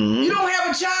 Mm-hmm. You don't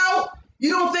have a child. You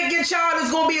don't think your child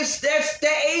is gonna be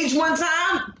that age one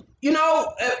time?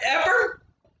 Ever?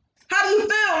 How do you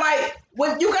feel? Like,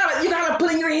 when you gotta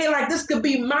put in your head like, this could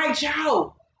be my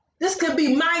child. This could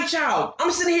be my child.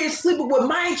 I'm sitting here sleeping with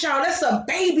my child. That's a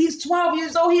baby. He's 12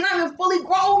 years old. He's not even fully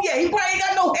grown yet. He probably ain't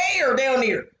got no hair down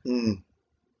there. Mm.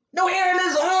 No hair in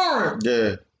his arm.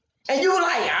 Yeah. And you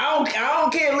like, I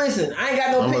don't care. Listen, I ain't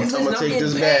got no pictures. I'm gonna get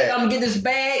this bag. I'm gonna get this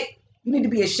bag. You need to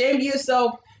be ashamed of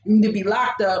yourself. You need to be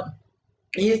locked up.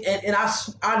 And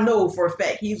I know for a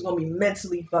fact he's gonna be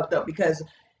mentally fucked up because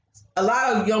a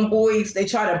lot of young boys, they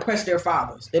try to impress their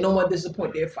fathers. They don't want to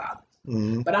disappoint their fathers.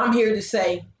 Mm-hmm. But I'm here to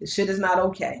say this shit is not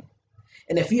okay.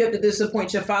 And if you have to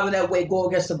disappoint your father that way, go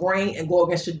against the grain and go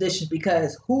against tradition,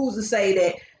 because who's to say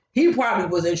that he probably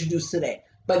was introduced to that?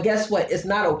 But guess what? It's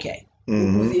not okay.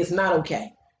 Mm-hmm. It's not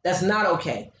okay. That's not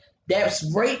okay. That's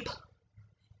rape.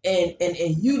 And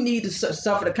you need to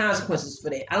suffer the consequences for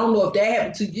that. I don't know if that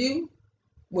happened to you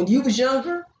when you was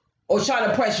younger or try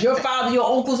to press your father, your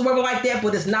uncles, or whatever like that,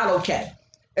 but it's not okay.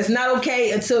 It's not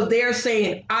okay until they're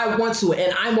saying, I want to,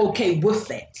 and I'm okay with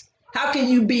that. How can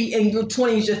you be in your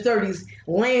 20s, your 30s,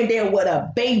 laying there with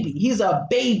a baby? He's a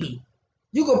baby.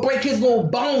 You could break his little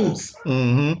bones.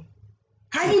 Mm-hmm.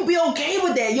 How you be okay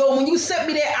with that? Yo, when you sent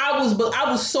me that,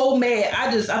 I was so mad.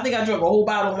 I think I drank a whole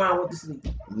bottle of wine with to sleep.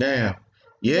 Damn.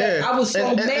 Yeah. I was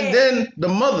so mad. And then the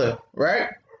mother, right?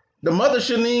 The mother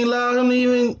shouldn't even allow him to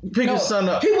even pick his son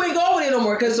up. He wouldn't go over there no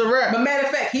more because it's a wrap. But matter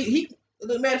of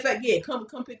fact, yeah, come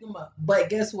pick him up. But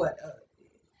guess what?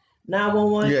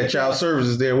 911. Yeah, child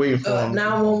services there waiting for him.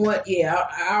 911. Yeah,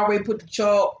 I already put the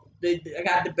chalk. I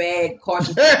got the bag,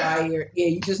 caution by here. Yeah,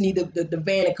 you just need the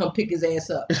van to come pick his ass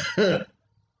up.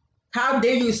 How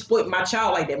dare you exploit my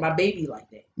child like that, my baby like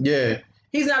that? Yeah.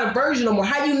 He's not a virgin no more.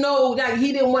 How you know that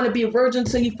he didn't want to be a virgin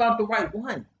until he found the right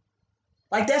one?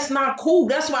 Like, that's not cool.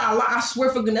 That's why I swear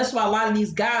for goodness, that's why a lot of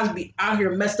these guys be out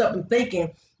here messed up and thinking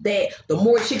that the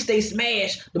more chicks they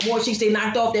smash, the more chicks they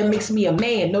knocked off, that makes me a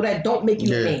man. No, that don't make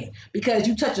you a man. Because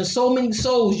you touching so many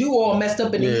souls, you all messed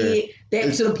up in the head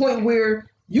that to the point where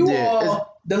you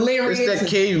all delirious. It's that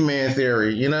caveman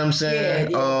theory, you know what I'm saying?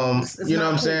 It's you know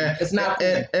what I'm saying? It's not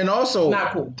cool. And also, it's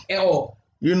not cool at all.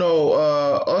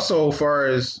 Also as far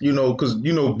as, because,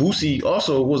 Boosie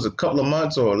also was a couple of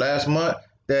months or last month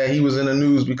that he was in the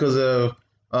news because of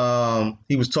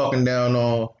he was talking down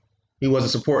on, he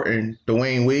wasn't supporting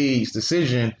Dwayne Wade's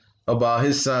decision about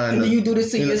his son. And then you do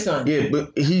this to your son. Yeah,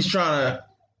 but he's trying to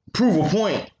prove a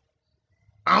point.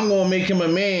 I'm gonna make him a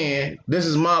man. This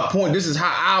is my point. This is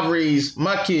how I raise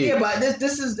my kid. Yeah, but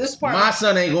this part. My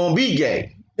son ain't gonna be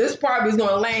gay. This part is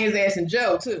gonna land his ass in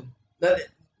jail too. Cause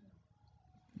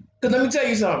let me tell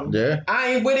you something. Yeah.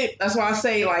 I ain't with it. That's why I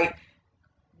say, like,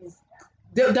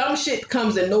 the dumb shit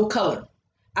comes in no color.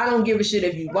 I don't give a shit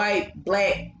if you white,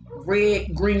 black,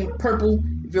 red, green, purple.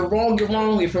 If you're wrong, you're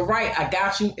wrong. If you're right, I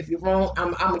got you. If you're wrong,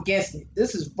 I'm against it.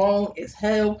 This is wrong as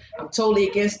hell. I'm totally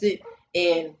against it.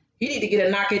 And he need to get a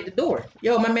knock at the door.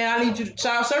 Yo, my man, I need you to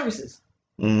child services.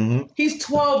 Mm-hmm. He's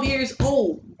 12 years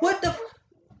old. What do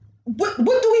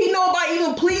he know about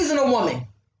even pleasing a woman?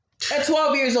 At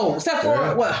 12 years old, except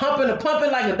for what, humping and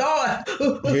pumping like a dog.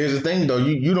 Here's the thing, though.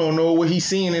 You don't know what he's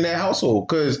seeing in that household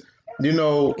because his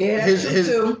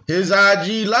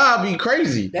IG live be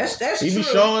crazy. That's he true. Be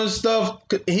showing stuff.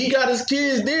 He got his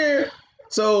kids there,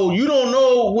 so you don't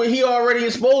know what he already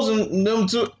exposing them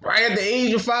to right at the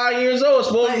age of 5 years old,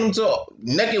 exposing them to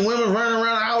naked women running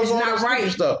around the house. It's not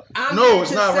right. Stuff.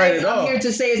 It's not right at all. I'm here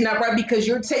to say it's not right because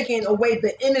you're taking away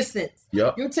the innocence.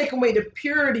 Yep. You're taking away the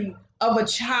purity of a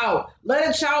child. Let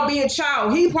a child be a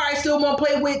child. He probably still want to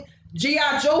play with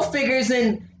G.I. Joe figures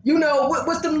and,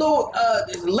 what's them little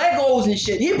Legos and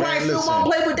shit. He probably still want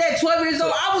to play with that. 12 years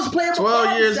old. I was playing with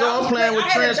 12 years old. I'm playing with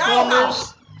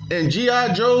Transformers and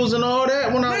G.I. Joes and all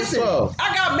that when I was 12.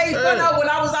 I got made fun of when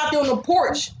I was out there on the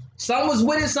porch. Some was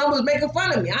with it, some was making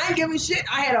fun of me. I ain't giving shit.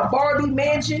 I had a Barbie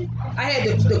mansion. I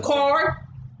had the car.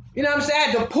 You know what I'm saying? I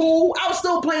had the pool. I was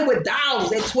still playing with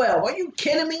dolls at 12. Are you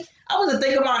kidding me? I wasn't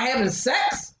thinking about having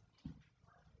sex.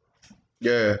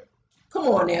 Yeah. Come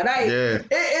on now. It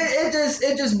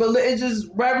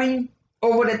just very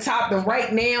over the top. And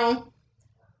right now,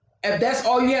 if that's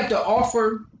all you have to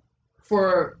offer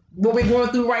for what we're going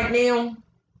through right now,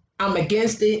 I'm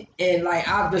against it. And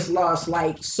I've just lost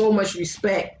so much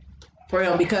respect for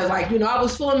him because I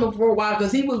was feeling him for a while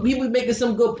because he was making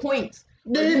some good points.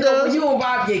 When you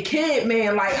involve your kid,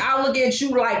 man, I look at you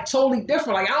totally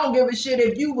different. I don't give a shit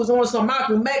if you was on some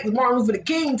Malcolm X, Martin Luther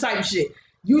King type shit.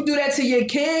 You do that to your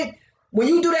kid. When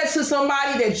you do that to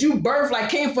somebody that you birthed,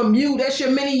 came from you, that's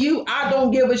your mini you, I don't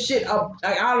give a shit.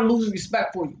 I lose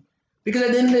respect for you. Because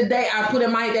at the end of the day, I put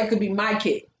in my head that could be my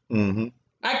kid. Mm-hmm.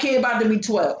 My kid about to be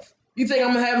 12. You think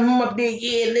I'm going to have him up there?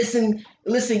 Yeah, listen,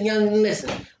 young,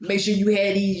 listen. Make sure you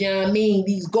have these,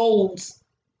 these golds.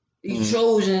 These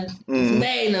Trojans, these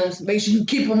magnums, make sure you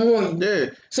keep them on you.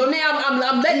 Yeah. So now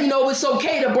I'm letting you know it's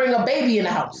okay to bring a baby in the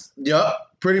house. Yup.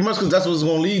 Pretty much because that's what it's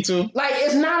going to lead to.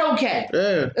 It's not okay.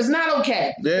 Yeah. It's not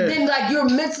okay. Yeah. And then you're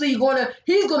mentally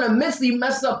he's going to mentally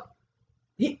mess up.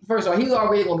 First of all, he's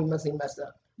already going to be mentally messed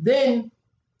up. Then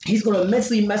he's going to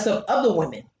mentally mess up other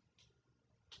women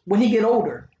when he get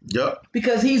older. Yep.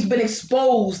 Because he's been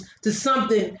exposed to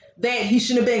something that he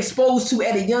shouldn't have been exposed to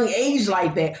at a young age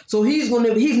like that. So he's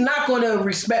not gonna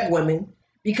respect women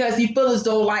because he feels as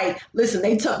though listen,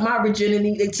 they took my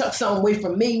virginity, they took something away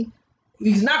from me.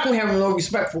 He's not gonna have no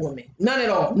respect for women. None at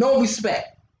all. No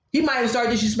respect. He might even start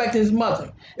disrespecting his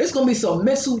mother. There's gonna be some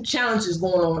mental challenges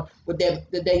going on with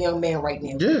that young man right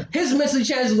now. Yeah. His mental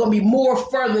challenges are gonna be more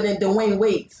further than Dwayne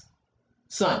Wade's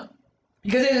son.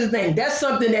 Because here's the thing, that's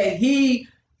something that he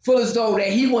feels as though that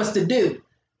he wants to do.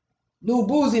 Lil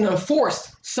Boosie done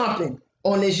forced something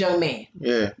on this young man.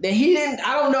 Yeah. That he didn't,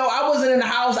 I don't know, I wasn't in the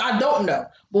house, I don't know.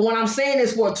 But what I'm saying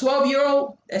is for a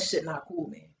 12-year-old, that shit not cool,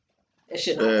 man. That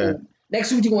shit not cool.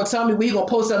 Next week you gonna tell me where you gonna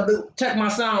post up, check my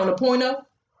son on the porno?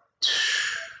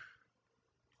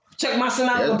 Check my son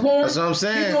out on the porn? That's what I'm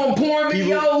saying. You doing porn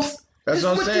videos? That's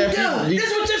what I'm saying. This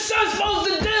is what your son's supposed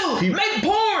to do. Make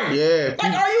porn. Yeah.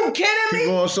 Are you kidding me?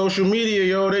 People on social media,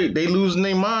 yo, they losing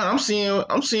their mind. I'm seeing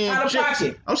out of chicks.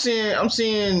 pocket. I'm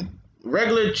seeing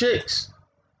regular chicks.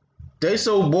 They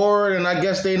so bored, and I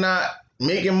guess they not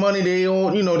making money. They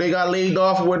don't, they got laid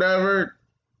off or whatever.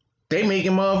 They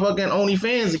making motherfucking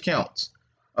OnlyFans accounts.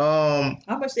 How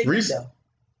much they make though?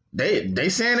 They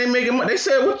saying they making money. They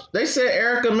said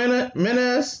Erica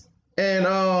Menez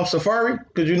and Safari,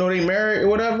 because they married or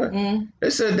whatever. Mm-hmm. They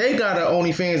said they got an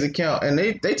OnlyFans account, and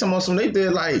they talking about some. They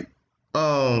did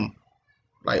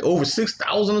over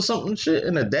 6,000 or something shit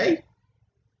in a day.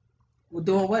 We're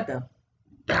doing what though?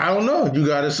 I don't know. You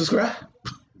gotta subscribe.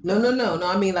 No.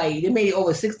 I mean, they made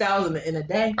over 6,000 in a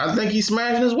day. I think he's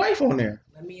smashing his wife on there.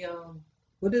 Let me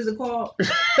what is it called?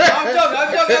 I'm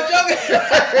joking.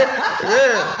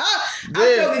 Yeah. I'm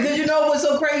joking because you know what's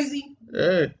so crazy?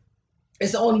 Yeah.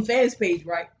 It's the OnlyFans page,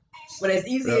 right? But as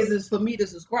easy as it's for me to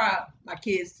subscribe, my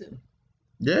kids too.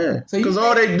 Yeah. Because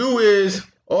all they do is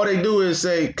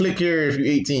say, click here if you're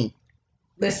 18.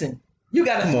 Listen, you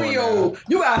got a 3-year-old.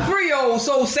 You got a 3-year-old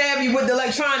so savvy with the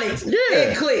electronics. Yeah.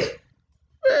 And click.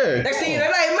 Yeah. Next thing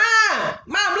they're like,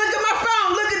 Mom, look at my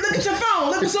phone. Look at your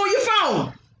phone. Look what's on your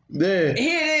phone. Yeah. And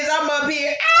here it is. I'm up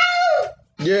here. Ow!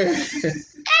 Yeah.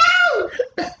 Ow!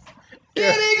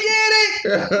 Get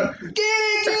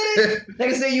it.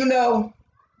 Next thing you know,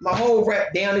 my whole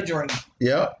rep down the drain.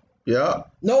 Yep.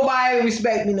 Nobody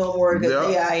respect me no more because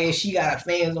they out here, she got a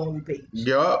fans only page.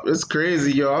 Yup, it's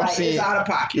crazy, yo. I'm seeing it's out of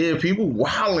pocket. Yeah, people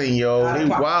wilding, yo. They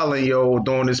wilding, yo,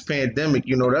 during this pandemic.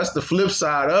 That's the flip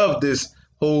side of this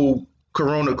whole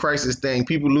Corona crisis thing.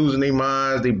 People losing their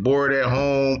minds. They bored at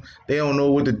home. They don't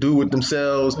know what to do with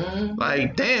themselves.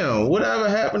 Like, damn, whatever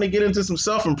happened to get into some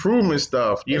self-improvement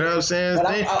stuff? You know what I'm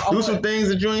saying? Do some things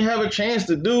that you ain't have a chance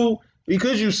to do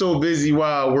because you're so busy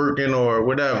while working or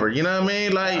whatever. You know what I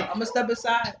mean? Like, I'm gonna step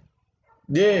aside.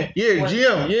 Yeah,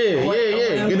 Jim.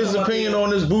 Yeah. Get his opinion on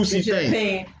this Boosie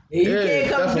thing. You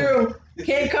can't come through. You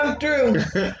can't come through.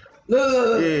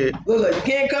 Look, you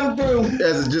can't come through.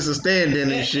 That's just a stand-in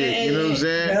and shit. You know what I'm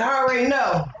saying? And I already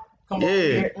know. Come on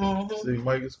here. See,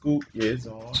 Mike and Scoop. Yeah, it's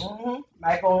on.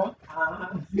 Mic on.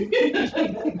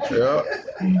 Yep.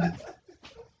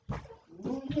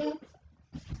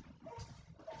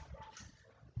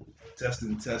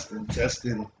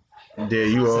 Testing. Yeah,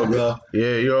 you all good.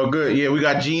 Yeah, you all good. Yeah, we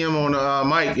got GM on the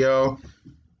mic, yo.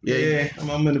 Yeah,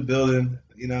 I'm in the building.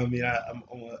 You know what I mean?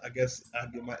 I guess I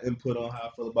give my input on how I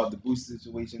feel about the Boosie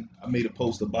situation. I made a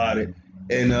post about it.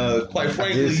 And quite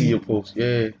frankly, I did see your post.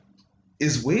 Yeah.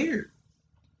 It's weird.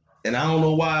 And I don't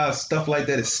know why stuff like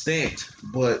that is stamped,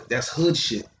 but that's hood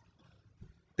shit.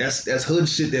 That's hood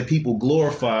shit that people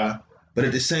glorify. But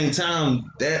at the same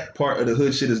time, that part of the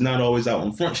hood shit is not always out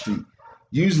on Front Street.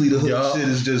 Usually the hood shit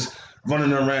is just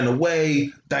running around the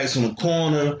way, dice on the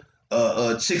corner,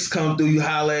 chicks come through, you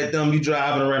holler at them, you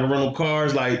driving around the rental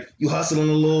cars, like you hustling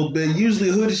a little bit. Usually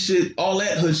hood shit, all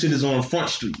that hood shit is on Front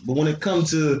Street. But when it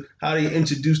comes to how they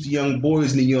introduce the young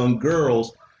boys and the young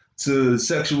girls to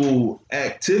sexual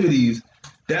activities,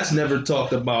 that's never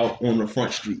talked about on the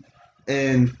Front Street.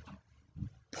 And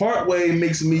partway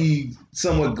makes me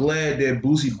somewhat glad that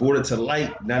Boosie brought it to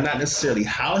light. Now, not necessarily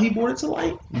how he brought it to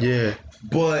light. Yeah.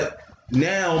 But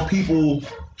now people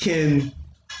can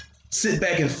sit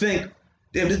back and think,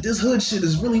 damn, this hood shit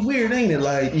is really weird, ain't it?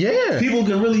 Like, yeah, people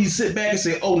can really sit back and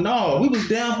say, oh, no, we was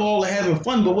down for all the having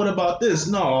fun, but what about this?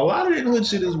 No, a lot of that hood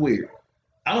shit is weird.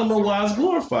 I don't know why it's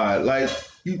glorified. Like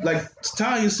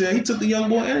Tanya said, he took the young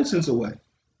boy innocence away.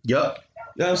 Yup.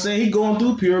 You know what I'm saying? He going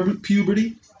through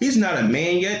puberty. He's not a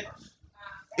man yet.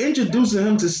 Introducing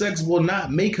him to sex will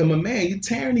not make him a man. You're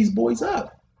tearing these boys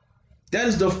up. That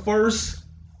is the first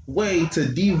way to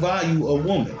devalue a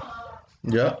woman.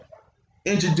 Yep.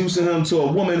 Introducing him to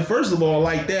a woman, first of all,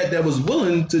 like that was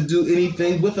willing to do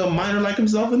anything with a minor like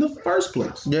himself in the first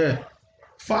place. Yeah.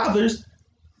 Fathers,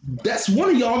 that's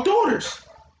one of y'all daughters.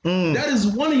 That is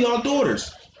one of y'all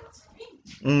daughters.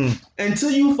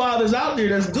 Until you fathers out there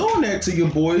that's doing that to your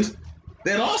boys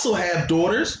that also have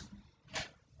daughters,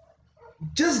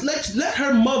 just let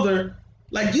her mother,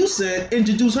 like you said,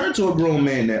 introduce her to a grown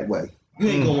man that way. You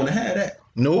ain't gonna want to have that.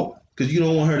 Nope. Because you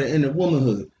don't want her to enter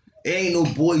womanhood. It ain't no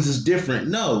boys is different.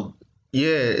 No.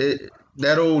 Yeah,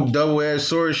 that old double-edged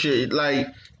sword shit. Like,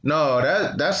 no,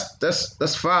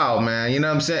 that's foul, man. You know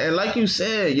what I'm saying? And like you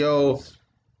said, yo,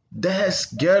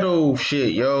 that's ghetto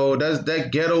shit, yo. That's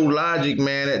that ghetto logic,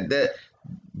 man.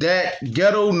 That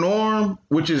ghetto norm,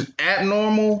 which is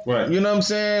abnormal. Right. You know what I'm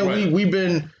saying? Right. We've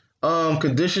been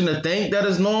conditioned to think that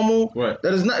is normal. Right.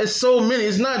 That is not. It's so many.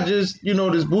 It's not just this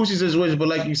Boosie situation, but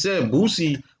like you said,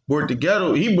 Boosie brought the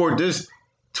ghetto. He brought this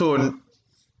to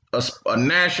a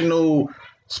national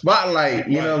spotlight.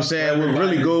 You know what I'm saying? What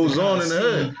really goes on in the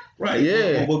hood. Right.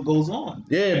 Yeah. What goes on?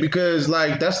 Yeah, because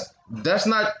like that's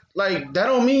not like that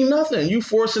don't mean nothing. You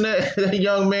forcing that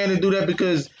young man to do that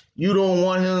because you don't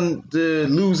want him to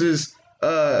lose his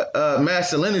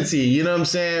masculinity. You know what I'm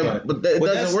saying? Right. But that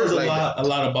doesn't work like that. A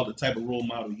lot about the type of role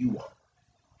model you are.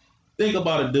 Think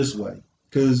about it this way,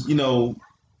 because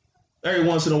every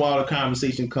once in a while, a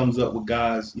conversation comes up with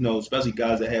guys, especially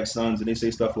guys that have sons, and they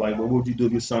say stuff like, well, what would you do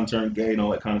if your son turned gay and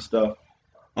all that kind of stuff?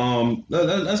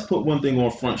 Let's put one thing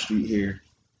on Front Street here.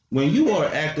 When you are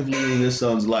actively in your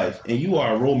son's life and you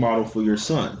are a role model for your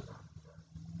son,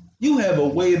 you have a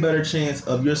way better chance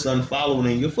of your son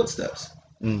following in your footsteps.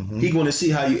 Mm-hmm. He's going to see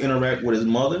how you interact with his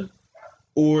mother.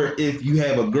 Or if you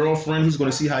have a girlfriend, he's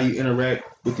going to see how you interact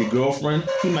with your girlfriend.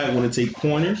 He might want to take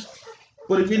pointers.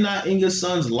 But if you're not in your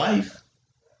son's life,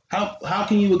 how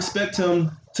can you expect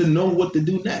him to know what to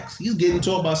do next? He's getting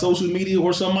taught by social media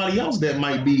or somebody else that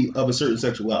might be of a certain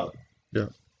sexuality. Yeah.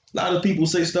 A lot of people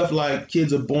say stuff like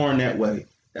kids are born that way.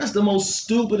 That's the most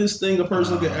stupidest thing a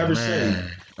person could ever say.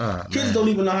 Kids don't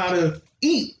even know how to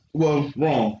eat. Well,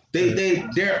 wrong.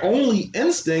 Their only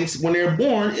instincts when they're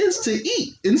born is to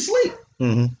eat and sleep.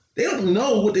 Mm-hmm. They don't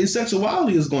know what their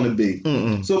sexuality is going to be.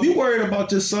 Mm-mm. So if you're worried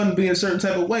about your son being a certain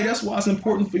type of way, that's why it's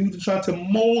important for you to try to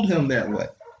mold him that way.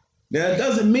 Now, it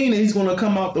doesn't mean that he's going to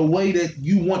come out the way that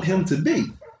you want him to be,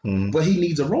 but he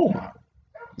needs a role model.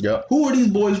 Yep. Who are these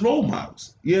boys' role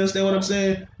models? You understand what I'm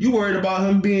saying? You worried about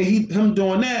him him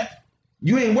doing that.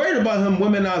 You ain't worried about him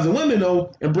womanizing women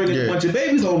though and bringing a bunch of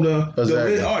babies home to.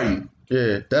 Exactly. So are you?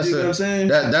 Yeah, that's you know what I'm saying?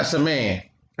 That's a man.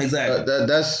 Exactly.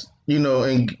 That's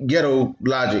in ghetto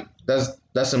logic.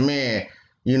 That's a man.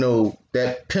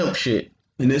 That pimp shit.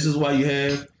 And this is why you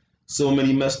have so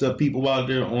many messed up people out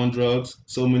there on drugs.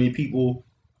 So many people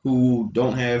who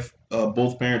don't have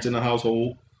both parents in the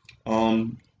household.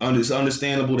 It's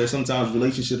understandable that sometimes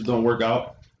relationships don't work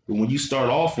out. But when you start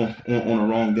off on a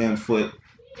wrong damn foot,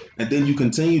 and then you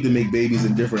continue to make babies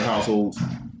in different households,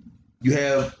 you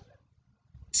have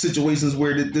situations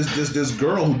where this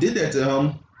girl who did that to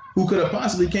him, who could have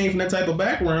possibly came from that type of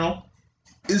background,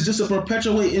 is just a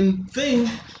perpetuating thing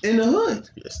in the hood.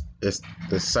 It's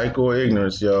the cycle of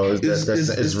ignorance, yo. It's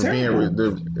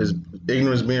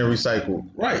ignorance being recycled,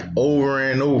 right, over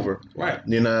and over, right.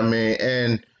 You know what I mean?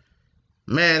 And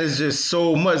man, it's just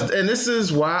so much. And this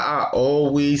is why I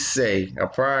always say,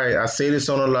 I say this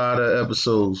on a lot of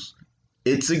episodes.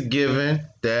 It's a given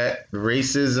that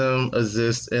racism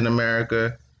exists in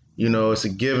America. It's a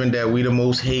given that we the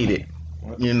most hated,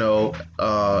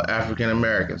 African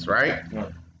Americans, right?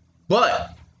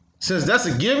 But since that's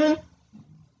a given,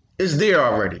 it's there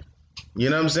already. You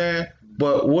know what I'm saying?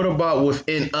 But what about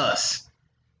within us?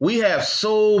 We have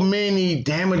so many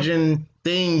damaging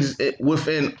things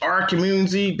within our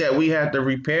community that we have to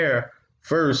repair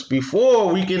first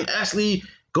before we can actually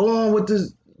go on with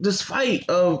this fight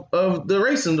of the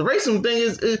racism. The racism thing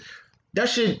is that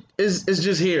shit is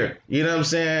just here. You know what I'm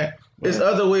saying? Right. There's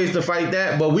other ways to fight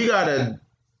that, but we gotta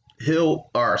heal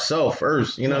ourselves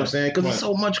first. You know what I'm saying? Because there's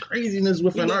so much craziness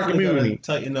within our community.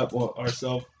 Tighten up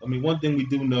ourselves. I mean, one thing we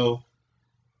do know,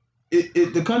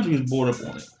 the country is bored up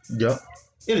on it. Yep.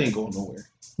 It ain't going nowhere.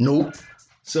 Nope.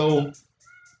 So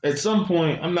at some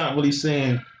point, I'm not really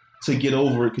saying to get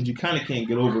over it, because you kind of can't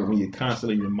get over it when you're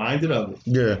constantly reminded of it.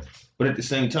 Yeah. But at the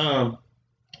same time,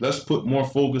 let's put more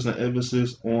focus and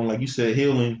emphasis on, like you said,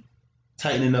 healing,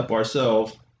 tightening up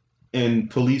ourselves, and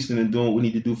policing and doing what we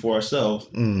need to do for ourselves.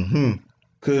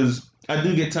 Because I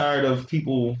do get tired of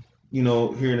people,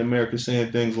 here in America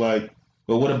saying things like,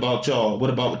 "But what about y'all? What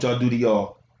about what y'all do to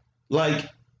y'all?" Like,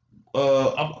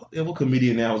 what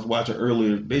comedian I was watching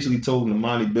earlier basically told him to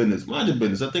mind your business. Mind your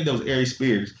business. I think that was Ari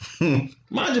Spears.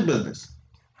 Mind your business.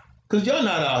 Because y'all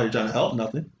not out here trying to help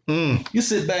nothing. You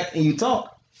sit back and you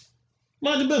talk.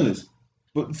 Mind your business.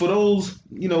 But for those,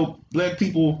 black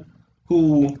people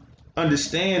who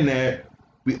understand that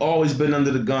we always been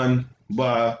under the gun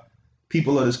by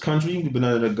people of this country, we've been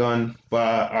under the gun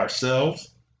by ourselves.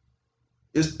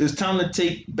 It's time to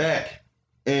take back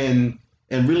and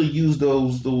really use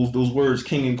those words,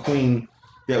 king and queen,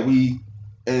 that we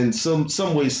in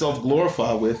some way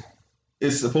self-glorify with.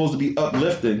 It's supposed to be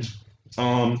uplifting.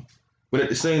 But at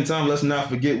the same time, let's not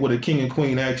forget what a king and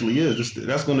queen actually is.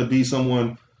 That's going to be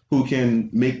someone who can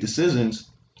make decisions.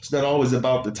 It's not always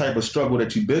about the type of struggle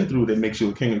that you've been through that makes you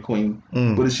a king or queen,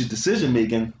 but it's your decision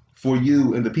making for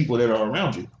you and the people that are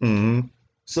around you. Mm-hmm.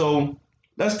 So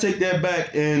let's take that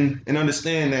back and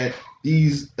understand that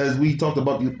these, as we talked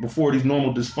about before, these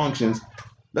normal dysfunctions,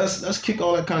 let's kick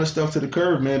all that kind of stuff to the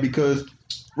curb, man, because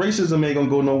racism ain't gonna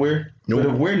go nowhere. Nope.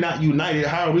 But if we're not united,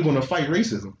 how are we gonna fight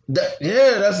racism? That's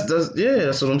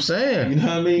what I'm saying. You know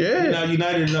what I mean? Yeah. We're not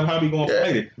united enough. How are we gonna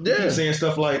fight it? You keep saying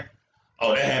stuff like,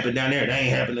 "Oh, that happened down there. That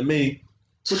ain't happened to me."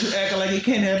 But you acting like it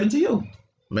can't happen to you.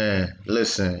 Man,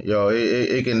 listen, yo,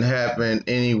 it can happen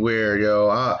anywhere, yo.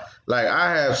 I've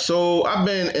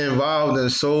been involved in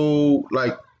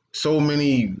so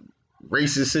many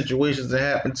racist situations that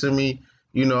happened to me.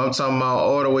 I'm talking about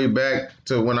all the way back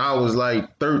to when I was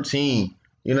like 13.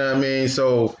 You know what I mean?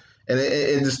 So, and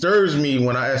it disturbs me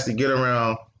when I actually get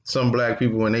around some black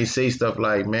people and they say stuff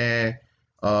like, "Man,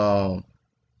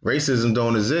 racism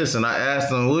don't exist." And I ask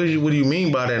them, what do you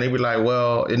mean by that? And they be like,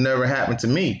 "Well, it never happened to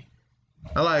me."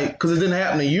 I like, because it didn't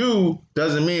happen to you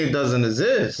doesn't mean it doesn't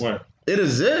exist. Right. It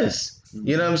exists.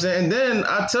 You know what I'm saying? And then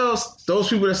I tell those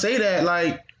people that say that,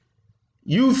 like,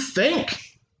 you think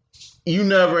you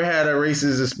never had a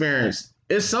racist experience.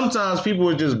 It's sometimes people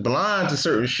are just blind to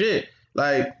certain shit.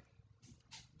 Like,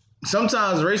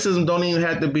 sometimes racism don't even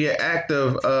have to be an act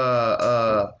of,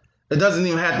 it doesn't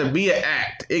even have to be an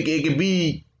act. It could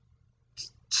be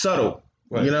subtle.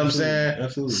 Right. You know what I'm saying?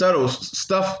 Absolutely. Subtle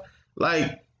stuff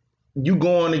like, you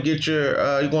going to get you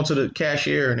going to the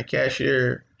cashier and the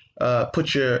cashier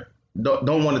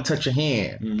don't want to touch your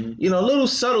hand. Mm-hmm. Little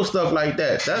subtle stuff like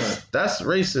that. That's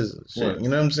racism shit. Right. You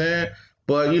know what I'm saying?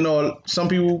 But some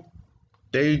people,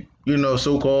 they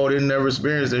so-called, they never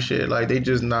experienced this shit. Like, they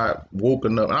just not woke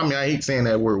enough. I mean, I hate saying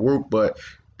that word woke, but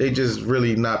they just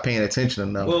really not paying attention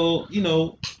enough. Well,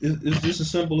 it's just as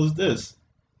simple as this.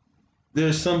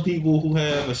 There's some people who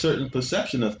have a certain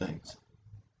perception of things.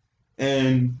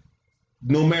 And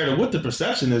no matter what the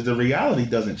perception is, the reality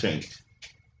doesn't change.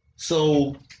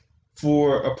 So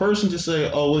for a person to say,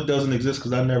 "Oh, it doesn't exist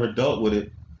because I never dealt with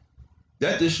it,"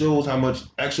 that just shows how much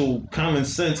actual common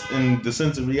sense and the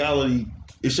sense of reality.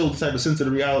 It shows the type of sense of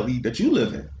the reality that you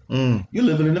live in. You're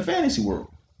living in a fantasy world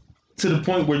to the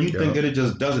point where you think that it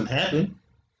just doesn't happen.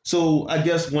 So I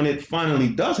guess when it finally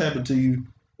does happen to you,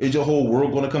 is your whole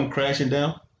world going to come crashing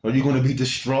down? Are you going to be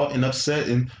distraught and upset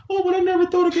and, oh, but I never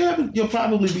thought it could happen? You'll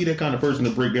probably be that kind of person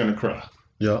to break down and cry.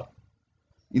 Yeah.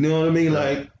 You know what I mean?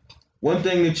 Like, one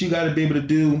thing that you got to be able to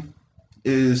do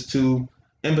is to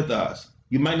empathize.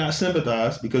 You might not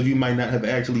sympathize because you might not have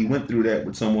actually went through that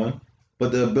with someone,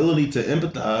 but the ability to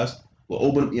empathize will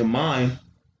open up your mind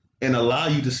and allow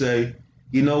you to say,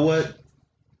 you know what?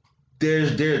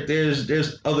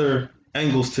 There's other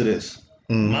angles to this.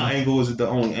 My angle isn't the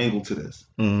only angle to this.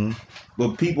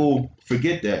 But people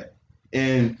forget that.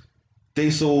 And they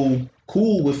so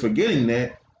cool with forgetting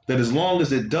that as long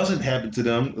as it doesn't happen to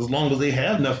them, as long as they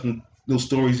have nothing, no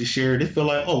stories to share, they feel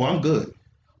like, oh, I'm good.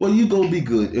 Well, you go be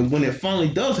good. And when it finally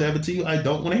does happen to you, I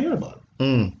don't want to hear about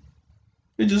it.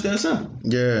 It's just that simple.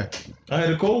 Yeah. I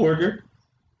had a coworker,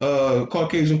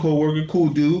 Caucasian coworker, cool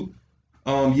dude,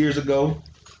 years ago.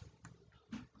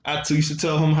 I used to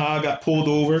tell him how I got pulled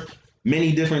over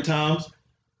many different times,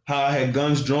 how I had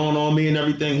guns drawn on me and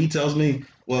everything. He tells me,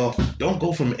 well, don't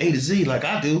go from A to Z like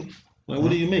I do. Like, what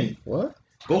do you mean? What?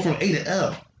 Go from A to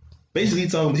L. Basically,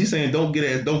 he's saying don't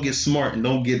get smart and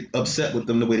don't get upset with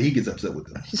them the way that he gets upset with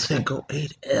them. He said go A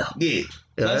to L. Yeah.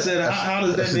 I said, how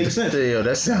does that make sense? Yeah,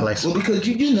 that sounds like. Well, because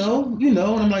you know, and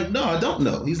I'm like, no, I don't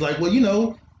know. He's like,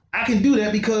 well, I can do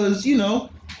that because,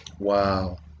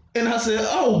 Wow. And I said,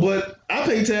 oh, but I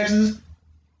pay taxes.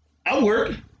 I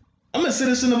work. I'm a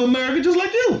citizen of America just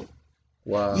like you.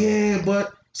 Wow. Yeah,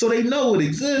 but so they know it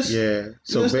exists. Yeah.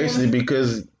 So basically,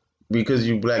 because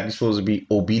you black, you're supposed to be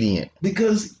obedient.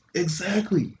 Because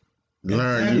exactly.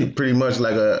 Learn. You pretty much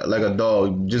like a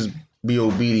dog. Just be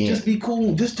obedient. Just be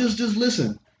cool. Just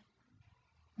listen.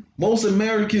 Most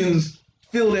Americans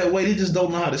feel that way. They just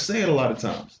don't know how to say it a lot of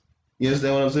times. You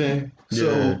understand what I'm saying? Yeah.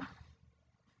 So.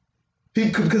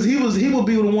 Because he would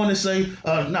be the one to say,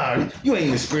 nah, you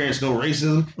ain't experienced no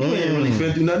racism. You ain't really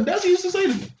been through nothing. That's what he used to say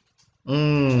to me.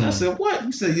 And I said, what?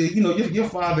 He said, your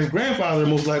father and grandfather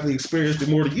most likely experienced it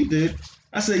more than you did.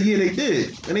 I said, yeah, they did.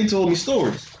 And they told me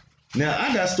stories. Now,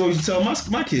 I got stories to tell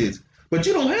my kids. But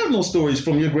you don't have no stories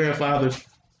from your grandfather,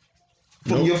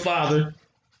 from your father,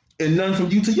 and none from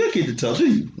you to your kid to tell, do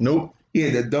you? Nope. He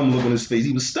had that dumb look on his face.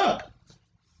 He was stuck.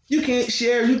 You can't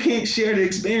share the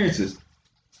experiences.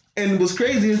 And what's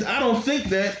crazy is I don't think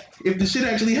that if the shit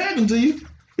actually happened to you,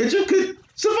 that you could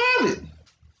survive it.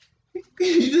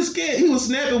 You just can't. He was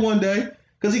snapping one day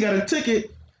because he got a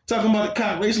ticket talking about the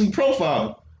cop racially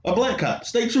profiled a black cop,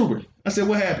 state trooper. I said,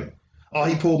 what happened? Oh,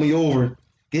 he pulled me over,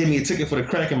 gave me a ticket for the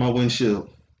crack in my windshield.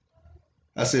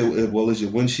 I said, well, is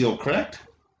your windshield cracked?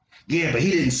 Yeah, but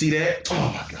he didn't see that.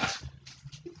 Oh, my gosh.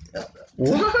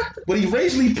 What? But he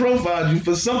racially profiled you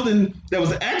for something that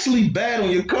was actually bad on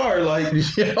your car. Like,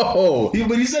 yo.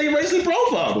 But he said he racially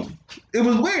profiled him. It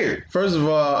was weird. First of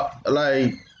all,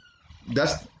 like,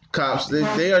 that's cops.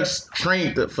 They are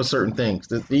trained for certain things.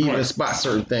 They even spot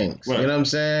certain things. Right. You know what I'm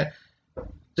saying?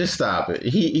 Just stop it.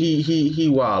 He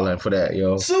wilding for that,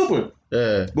 yo. Super.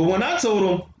 Yeah. But when I told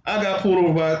him I got pulled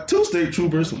over by two state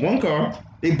troopers, one car,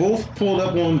 they both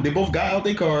got out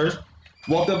their cars,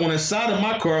 walked up on the side of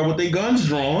my car with their guns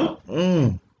drawn.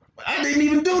 I didn't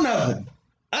even do nothing.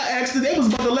 I asked them, they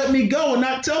was about to let me go and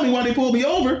not tell me why they pulled me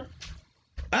over.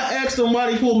 I asked them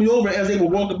why they pulled me over as they were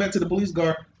walking back to the police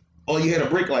car. Oh, you had a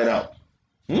brake light out.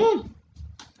 I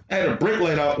had a brake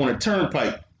light out on a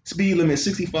turnpike. Speed limit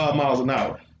 65 miles an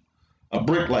hour. A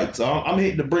brake light. So I'm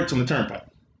hitting the brakes on the turnpike.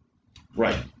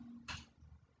 Right.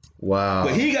 Wow.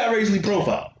 But he got racially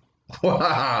profiled.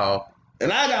 Wow.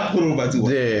 And I got pulled over by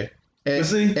two. Yeah.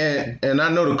 And I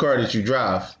know the car that you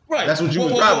drive. Right. That's what you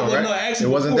was driving, right? No, actually,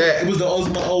 it wasn't that. It was the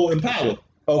Oldsmobile Impala.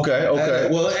 Okay.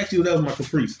 Well, actually, that was my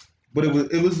Caprice. But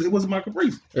it was my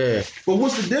Caprice. Yeah. But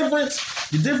what's the difference?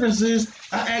 The difference is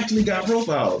I actually got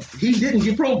profiled. He didn't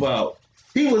get profiled.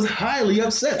 He was highly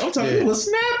upset. I'm talking. He was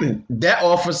snapping. That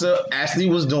officer actually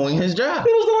was doing his job.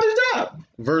 He was doing his job.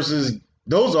 Versus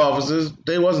those officers,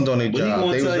 they wasn't doing their job.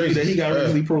 But he gonna tell you that he got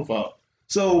racially profiled.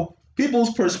 So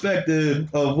people's perspective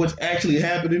of what's actually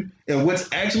happening and what's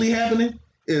actually happening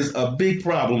is a big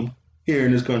problem here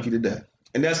in this country today.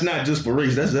 And that's not just for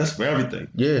race. That's for everything.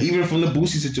 Yeah. Even from the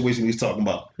Boosie situation he's talking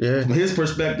about. Yeah. From his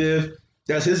perspective,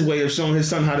 that's his way of showing his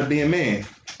son how to be a man.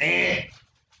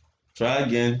 Try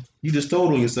again. You just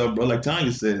told on yourself, bro. Like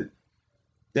Tanya said,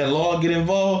 that law get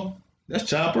involved. That's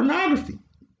child pornography.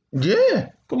 Yeah.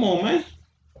 Come on, man.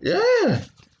 Yeah.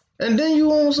 And then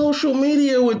you on social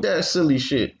media with that silly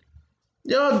shit.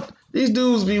 Y'all, these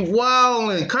dudes be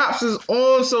wild and cops is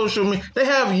on social media. They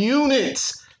have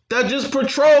units that just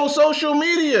patrol social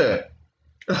media.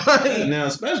 Like, now,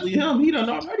 especially him, he done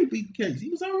already beat the case. He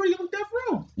was already on death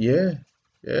row.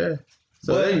 Yeah.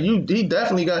 So he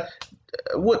definitely got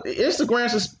what Instagram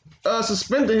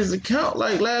suspended his account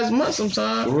like last month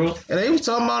sometime. For real? And they was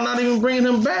talking about not even bringing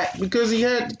him back because he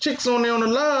had chicks on there on the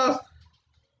live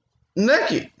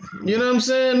naked. You know what I'm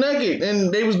saying? Naked.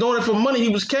 And they was doing it for money. He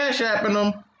was cash apping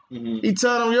them. Mm-hmm. He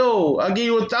telling them, yo, I'll give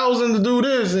you $1,000 to do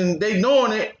this. And they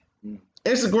doing it.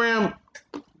 Instagram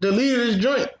deleted his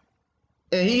joint.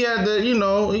 And he had to,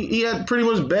 he had to pretty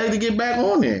much beg to get back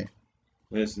on there.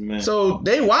 Listen, man. So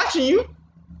they watching you.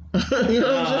 I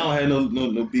don't have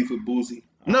no beef with Boosie.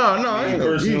 No, I ain't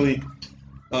personally.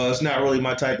 It's not really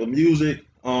my type of music.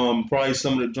 Probably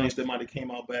some of the joints that might have came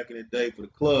out back in the day for the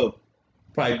club.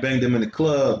 Probably banged him in the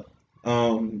club.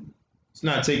 It's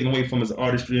not taking away from his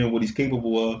artistry and what he's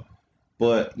capable of,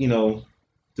 but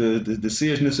the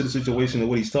seriousness of the situation and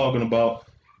what he's talking about,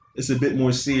 it's a bit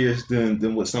more serious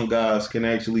than what some guys can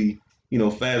actually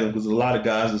fathom. Because a lot of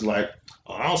guys is like,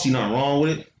 oh, I don't see nothing wrong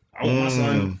with it. I want my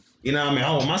son. You know what I mean?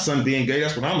 I want my son being gay.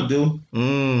 That's what I'm gonna do.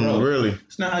 Bro, really?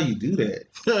 It's not how you do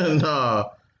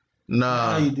that.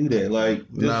 Nah. How you do that? Like,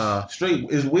 straight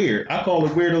is weird. I call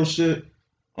it weirdo shit.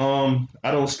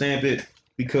 I don't stamp it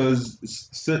because it's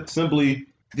simply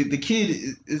the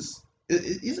kid is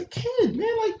a kid,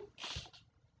 man. Like,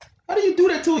 how do you do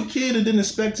that to a kid and then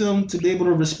expect him to be able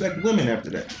to respect women after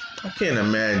that? I can't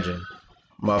imagine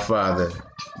my father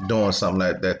doing something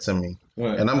like that to me.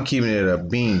 Right. And I'm keeping it a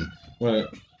beam. Right.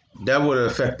 That would have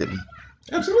affected me.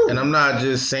 Absolutely. And I'm not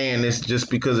just saying this just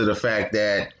because of the fact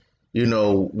that,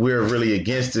 we're really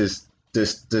against this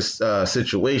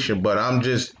situation, but I'm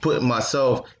just putting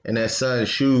myself in that son's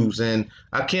shoes, and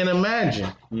I can't imagine.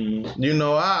 Mm-hmm.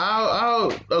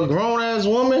 I a grown ass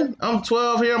woman. I'm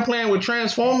 12 here. I'm playing with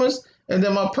Transformers, and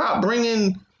then my pop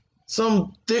bringing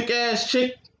some thick ass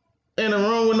chick in a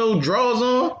room with no drawers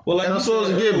on, and I'm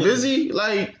supposed to get busy.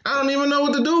 Like, I don't even know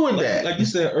what to do with that. Like you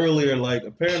said earlier, like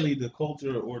apparently the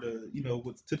culture or the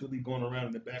what's typically going around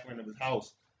in the background of his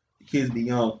house, the kids be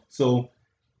young, so.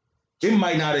 He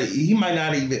might not have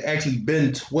even actually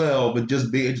been 12, but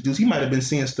just be introduced. He might have been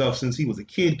seeing stuff since he was a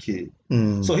kid.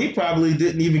 Mm. So he probably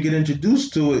didn't even get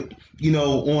introduced to it, he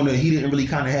didn't really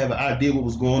kind of have an idea what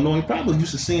was going on. He probably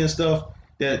used to seeing stuff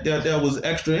that was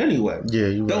extra anyway. Yeah,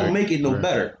 you don't make it no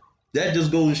better. That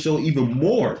just goes to show even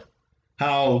more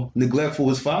how neglectful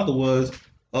his father was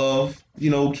of,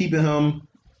 keeping him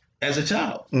as a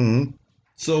child. Mm-hmm.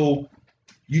 So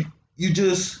you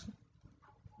just...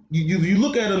 You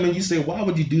look at him and you say, why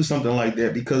would you do something like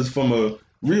that? Because from a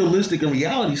realistic and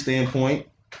reality standpoint,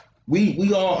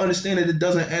 we all understand that it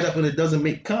doesn't add up and it doesn't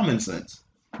make common sense.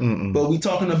 Mm-mm. But we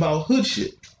talking about hood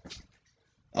shit.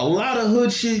 A lot of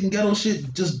hood shit and ghetto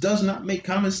shit just does not make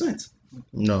common sense.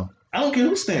 No. I don't care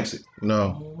who stamps it.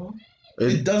 No.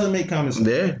 It doesn't make common sense.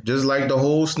 Yeah, just like the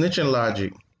whole snitching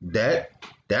logic.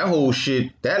 That whole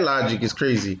shit, that logic is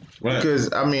crazy. Right.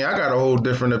 Because, I got a whole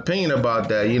different opinion about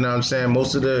that. You know what I'm saying?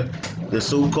 Most of the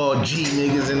so-called G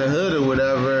niggas in the hood or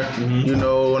whatever,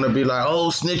 want to be like, oh,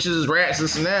 snitches, rats,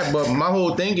 this and that. But my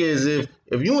whole thing is if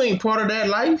you ain't part of that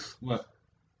life, what?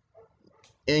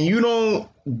 And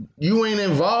you ain't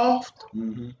involved,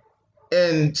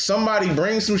 and somebody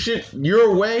brings some shit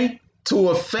your way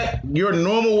to affect your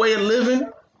normal way of living,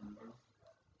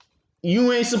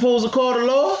 you ain't supposed to call the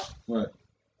law.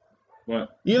 Right.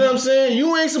 You know what I'm saying?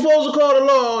 You ain't supposed to call the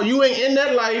law. You ain't in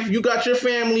that life. You got your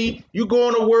family. You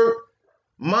going to work,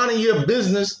 minding your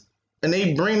business, and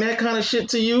they bring that kind of shit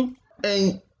to you.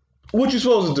 And what you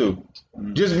supposed to do?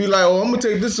 Mm-hmm. Just be like, oh, I'm going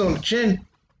to take this on the chin.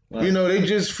 Right. They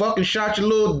just fucking shot your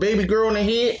little baby girl in the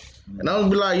head. Mm-hmm. And I was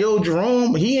be like, yo,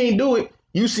 Jerome, he ain't do it.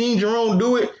 You seen Jerome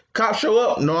do it. Cops show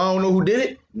up. No, I don't know who did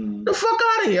it. Mm-hmm. The fuck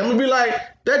out of here. I'm going to be like,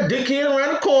 that dickhead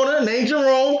around the corner named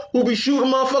Jerome who be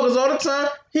shooting motherfuckers all the time,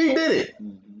 he did it.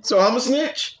 Mm-hmm. So I'm a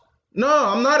snitch? No,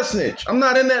 I'm not a snitch. I'm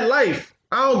not in that life.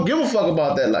 I don't give a fuck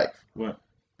about that life. Right.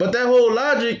 But that whole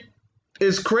logic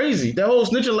is crazy. That whole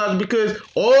snitching logic, because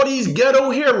all these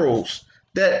ghetto heroes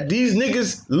that these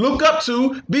niggas look up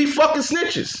to be fucking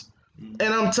snitches. Mm-hmm.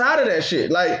 And I'm tired of that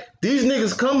shit. Like, these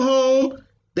niggas come home,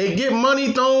 they get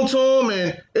money thrown to them,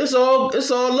 and it's all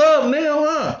love now,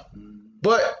 huh? Mm-hmm.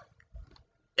 But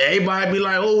everybody be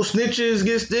like, oh, snitches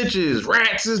get stitches,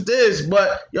 rats is this,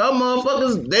 but y'all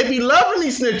motherfuckers, they be loving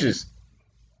these snitches.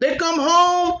 They come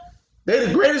home, They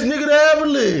the greatest nigga that ever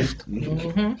lived.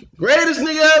 Mm-hmm. Greatest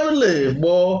nigga ever lived,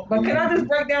 boy. But can I just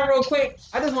break down real quick?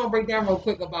 I just want to break down real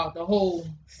quick about the whole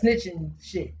snitching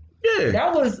shit. Yeah.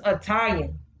 That was a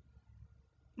tie-in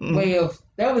way of,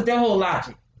 that was their whole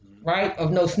logic, right?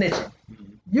 Of no snitching.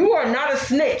 You are not a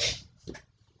snitch.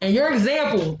 And your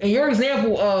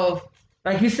example of,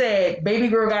 like you said, baby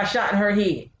girl got shot in her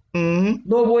head.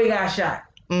 Little boy got shot.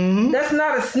 That's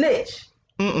not a snitch.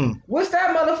 What's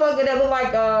that motherfucker that look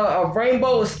like a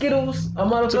rainbow of Skittles? A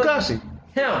motherfucker. Takashi.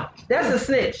 Him. That's a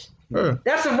snitch.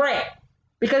 That's a rat.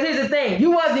 Because here's the thing, you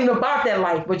wasn't even about that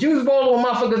life, but you was rolling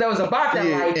with motherfuckers that was about that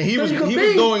life. And he was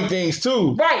doing things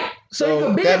too. Right. So you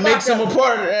could be that makes him a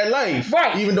part of that life.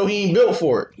 Right. Even though he ain't built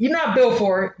for it. You're not built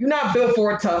for it. You're not built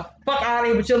for it tough. Fuck out of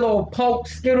here with your little punk,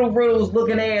 Skittle Riddles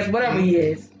looking ass, whatever he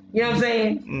is. You know what I'm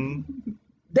saying?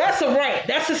 That's a rat.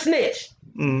 That's a snitch.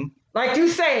 Like you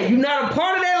said, you're not a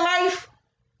part of that life.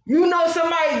 You know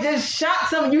somebody just shot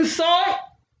something, you saw it.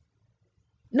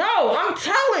 No, I'm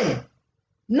telling.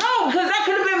 No, because that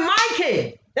could have been my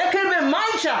kid. That could have been my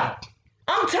child.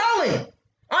 I'm telling.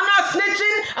 I'm not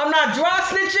snitching. I'm not dry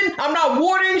snitching. I'm not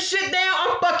watering shit down.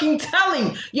 I'm fucking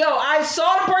telling. Yo, I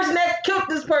saw the person that killed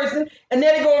this person, and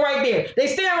there they go right there. They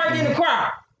stand right there in the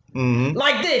crowd.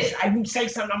 Like this. You say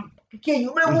something, I'm gonna kill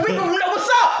you. What's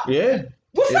up? Yeah.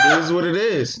 What's up? It is what it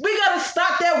is. We gotta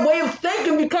stop that way of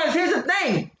thinking because here's the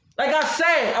thing. Like I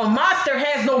said, a monster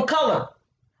has no color.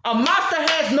 A monster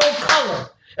has no color.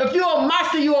 If you're a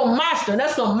monster, you're a monster.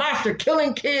 That's a monster.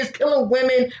 Killing kids, killing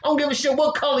women. I don't give a shit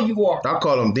what color you are. I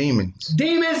call them demons.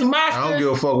 Demons, monsters. I don't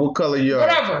give a fuck what color you are.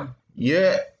 Whatever.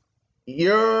 Yeah.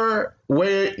 Your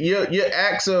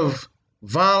acts of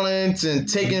violence and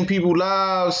taking people's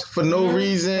lives for no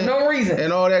reason. For no reason.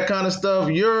 And all that kind of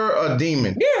stuff. You're a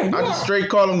demon. Yeah, you I are. just straight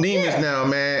call them demons now,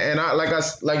 man. And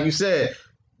like you said,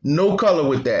 no color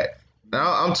with that.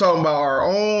 Now I'm talking about our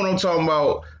own. I'm talking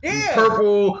about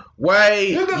purple,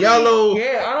 white, yellow.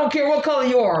 I don't care what color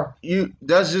you are.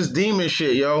 That's just demon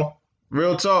shit, yo.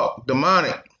 Real talk,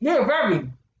 demonic. Yeah, very.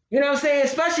 You know what I'm saying?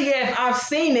 Especially if I've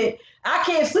seen it. I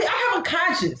can't sleep. I have a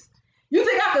conscience. You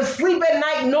think I could sleep at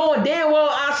night knowing damn well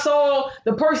I saw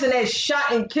the person that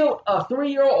shot and killed a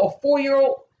 3-year-old or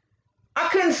 4-year-old? I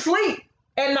couldn't sleep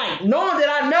at night knowing that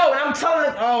I know, and I'm telling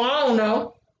it, I don't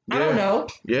know. I don't know.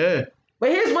 Yeah. But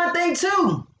here's one thing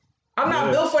too. I'm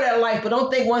not built for that life, but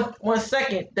don't think one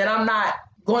second that I'm not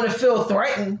going to feel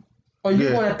threatened or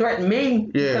you want to threaten me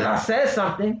because I said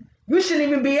something. You shouldn't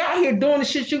even be out here doing the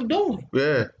shit you're doing.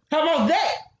 Yeah. How about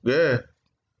that? Yeah.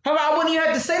 How about I wouldn't even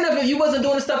have to say nothing if you wasn't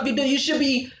doing the stuff you do? You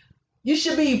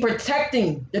should be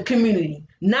protecting the community,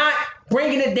 not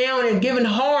bringing it down and giving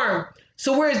harm.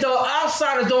 So whereas the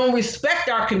outsiders don't respect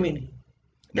our community.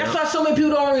 That's why so many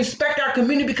people don't respect our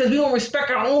community because we don't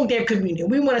respect our own damn community.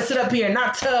 We want to sit up here and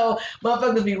not tell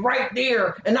motherfuckers be right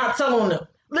there and not tell on them.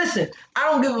 Listen,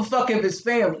 I don't give a fuck if it's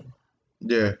family.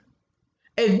 Yeah.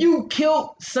 If you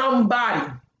killed somebody,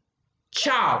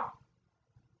 child,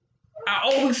 I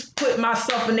always put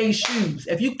myself in their shoes.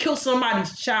 If you kill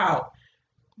somebody's child,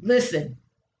 listen,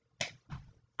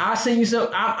 I'll send you some.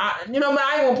 I ain't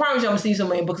gonna promise you I'm gonna see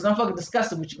somebody because I'm fucking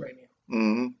disgusted with you right now.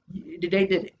 They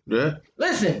did it. Yeah.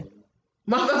 Listen,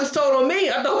 motherfuckers told on me.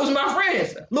 I thought it was my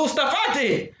friends. Little stuff I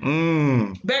did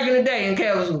back in the day in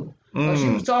Kalamazoo. She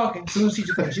was talking. Soon as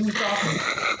teacher came, she was talking.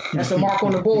 That's a mark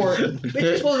on the board. Bitch,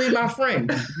 you supposed to be my friend.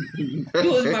 You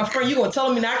was my friend. You gonna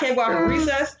tell me now I can't go out for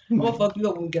recess? I'm gonna fuck you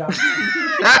up when we get out of school.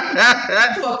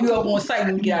 Fuck you up on site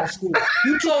when we get out of school.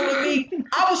 You told me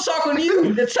I was talking to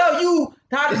you to tell you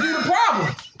how to do the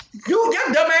problem. Your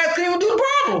dumb ass couldn't even do the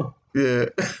problem. Yeah.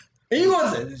 And you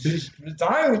gonna say,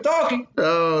 I ain't talking.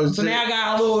 Oh, so now I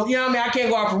got a little, I can't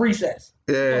go out for recess.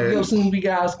 Yeah. As soon as we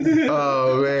get out of school.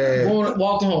 Oh, man.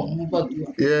 Walking home. I'm gonna fuck you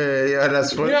up. Yeah,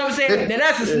 that's funny. You know what I'm saying? Now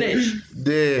that's a snitch.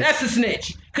 Yeah. That's a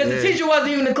snitch. Because the teacher wasn't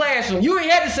even in the classroom. You ain't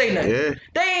had to say nothing. Yeah.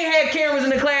 They ain't had cameras in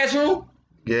the classroom.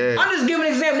 Yeah. I'm just giving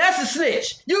an example. That's a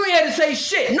snitch. You ain't had to say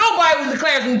shit. Nobody was in the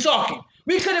classroom talking.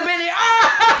 We could have been there.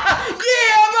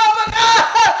 Yeah,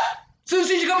 motherfucker. Soon as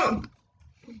the teacher come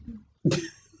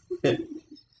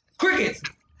crickets.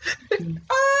 Tyler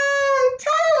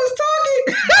was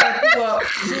talking. Well,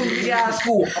 soon as we got out of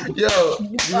school. Yo,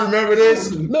 you remember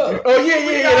this? Look. Oh,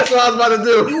 yeah. That's what I was about to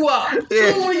do. You up.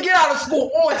 Soon as we get out of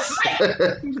school on site.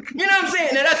 You know what I'm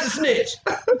saying? Now that's a snitch.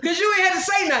 Because you ain't had to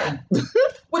say nothing.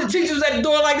 When the teacher was at the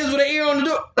door like this with her ear on the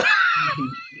door.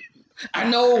 I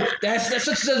know that's such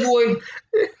and such boy.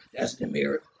 That's the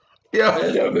mirror. Yeah.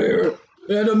 That's the mirror.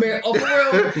 That's the mirror. Oh, for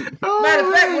real. Matter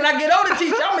of fact, when I get older,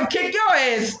 teacher, I'm going to kick your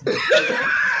ass.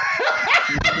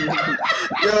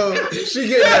 Yo, she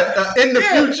getting in the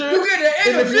future. You get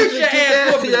in the future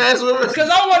ass whooping. Because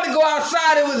I wanted to go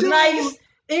outside. It was nice.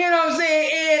 You know what I'm saying?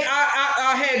 And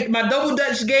I had my double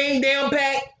dutch game down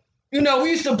pat. You know, we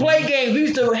used to play games. We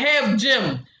used to have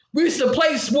gym. We used to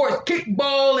play sports,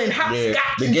 kickball and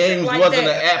hopscotch. The games like wasn't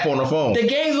an app on the phone. The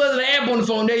games wasn't an app on the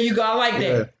phone. There you go. I like that.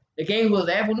 Yeah. The games was an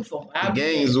app on the phone. The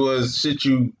games was shit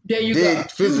you did go.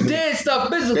 physically. You did stuff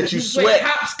physically. That you sweat.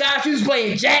 Hopscotch. You was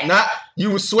playing jack. Not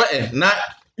you was sweating. Not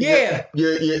yeah.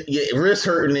 Your wrist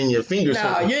hurting and your fingers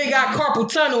hurting. You ain't got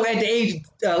carpal tunnel at the age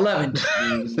of 11.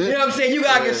 You know what I'm saying? You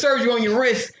gotta get surgery on your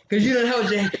wrist because you done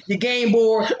held your game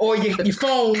board or your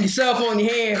phone, your cell phone in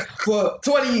your hand for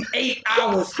 28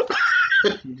 hours.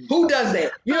 Who does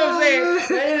that? You know what I'm saying? At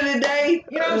the end of the day,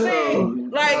 you know what I'm saying?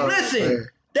 Like, listen,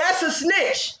 that's a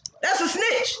snitch. That's a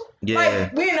snitch. Yeah.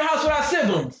 Like, we in the house with our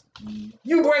siblings.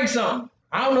 You break something.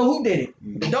 I don't know who did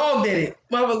it. The dog did it.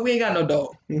 Motherfucker, we ain't got no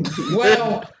dog.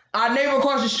 Well, our neighbor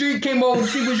across the street came over to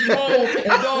see what you home, and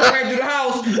the dog ran through the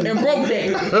house and broke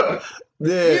that.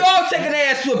 Yeah. We all take an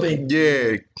ass whooping.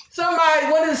 Yeah.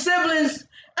 Somebody, one of the siblings,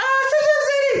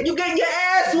 you get your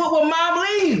ass whooped when mom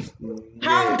leave.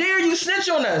 How dare you snitch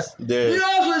on us? Yeah. You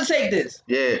know supposed to take this.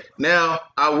 Yeah. Now,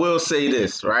 I will say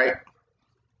this, right?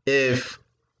 If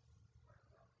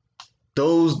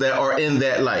those that are in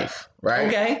that life, right?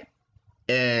 Okay.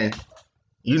 And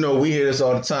you know, we hear this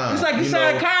all the time. It's like you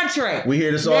signed a contract. We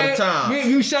hear this all the time.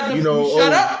 You shut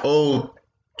up.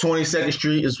 22nd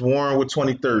Street is warring with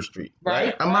 23rd Street.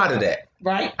 Right. I'm out of that.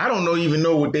 Right. I don't even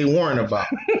know what they warring about.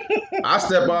 I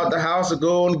step out the house and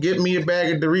go and get me a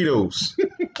bag of Doritos.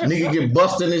 Nigga get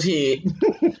busted in his head.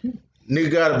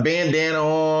 Nigga got a bandana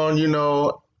on, you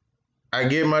know. I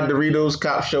get my Doritos,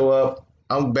 cops show up.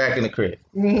 I'm back in the crib.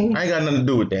 Mm-hmm. I ain't got nothing to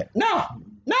do with that. No.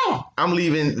 I'm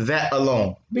leaving that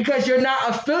alone. Because you're not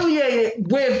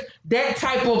affiliated with that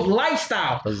type of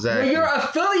lifestyle. Exactly. When you're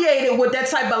affiliated with that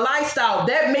type of lifestyle,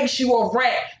 that makes you a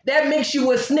rat. That makes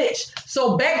you a snitch.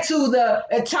 So back to the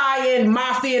Italian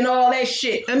mafia and all that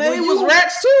shit. And they was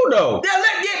rats too, though.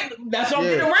 That's what I'm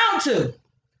getting around to.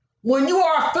 When you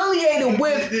are affiliated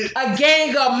with a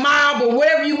gang, a mob, or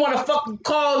whatever you want to fucking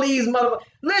call these motherfuckers.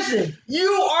 Listen,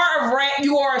 you are a rat,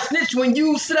 you are a snitch when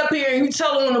you sit up here and you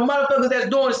tell on the motherfuckers that's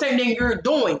doing the same thing you're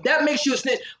doing. That makes you a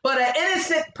snitch. But an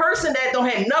innocent person that don't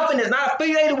have nothing, that's not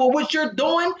affiliated with what you're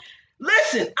doing,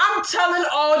 listen, I'm telling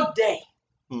all day.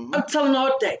 Mm-hmm. I'm telling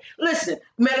all day. Listen,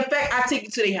 matter of fact, I take you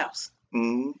to their house.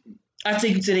 Mm-hmm. I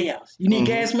take you to their house. You need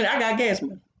gas money? I got gas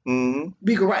money. Mm-hmm.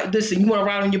 We can ride. Listen, you want to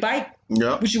ride on your bike?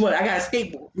 Yeah. What you want? I got a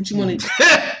skateboard. What you want to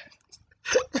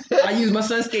I use my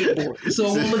son's skateboard, so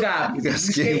it won't look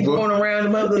obvious. Skateboarding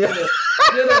around the motherfucker.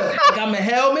 I got my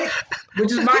helmet,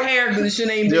 which is my hair because the shit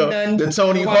ain't been done. The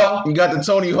Tony Hawk. You got the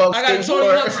Tony Hawk. I got the Tony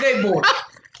Hawk skateboard.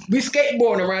 We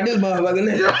skateboarding around this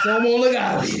motherfucker, so it won't look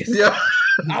obvious. Yeah.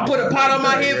 I put a pot on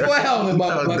my head for a helmet,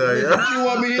 motherfucker. What you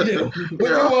want me to do? What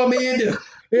you want me to do?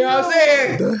 You know what I'm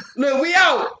saying? Look, we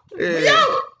out. Yeah.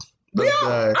 We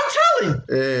out. I'm telling.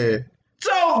 Yeah.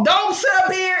 So don't sit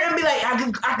up here and be like,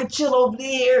 I could chill over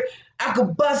there. I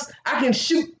could bust. I can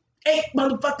shoot 8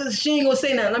 motherfuckers. She ain't gonna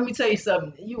say nothing. Let me tell you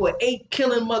something. You an 8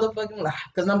 killing motherfucking lie.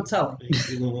 Because I'm telling.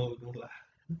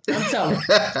 I'm telling.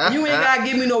 You ain't gotta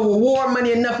give me no reward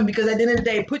money or nothing because at the end of the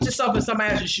day, put yourself in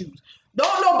somebody else's shoes.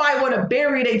 Don't nobody want to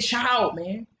bury their child,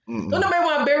 man. Mm-mm. Don't nobody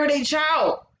want to bury their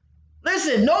child.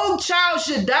 Listen, no child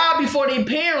should die before their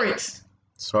parents.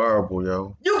 It's horrible,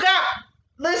 yo.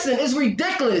 Listen, it's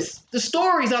ridiculous. The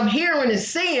stories I'm hearing and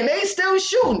seeing, they still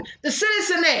shooting. The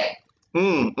Citizen Act.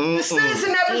 The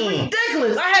Citizen Act was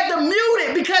ridiculous. I had to mute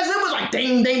it because it was like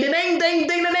ding, ding, ding, ding, ding,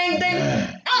 ding, ding, ding.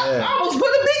 I almost put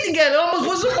a beat together. I almost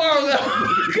put some bars out.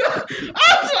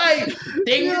 I was like,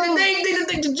 ding, ding, ding,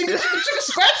 ding, ding, ding,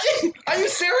 scratching. Are you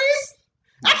serious?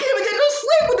 I can't even get no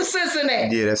sleep with the Citizen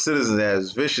Act. Yeah, that Citizen Act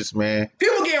is vicious, man.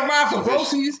 People getting robbed for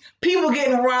groceries. People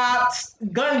getting robbed,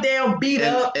 gunned down, beat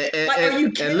up. Are you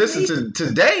kidding me? And listen, to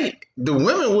today, the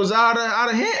women was out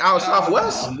of hand, out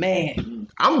Southwest. Oh, man.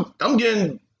 I'm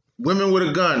getting women with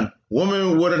a gun,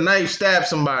 woman with a knife stab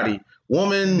somebody,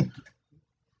 woman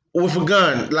with a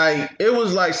gun. Like, it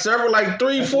was like several, like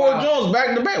 3, 4 joints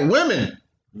back to back. Women.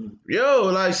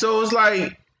 Yo, like, so it's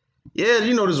like, yeah,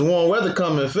 you know, this warm weather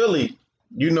coming in Philly.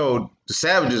 You know, the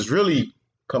savages really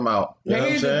come out. Now,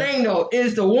 here's the thing, though.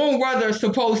 Is the warm weather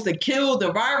supposed to kill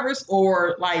the virus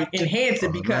or, like, enhance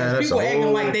it? Because people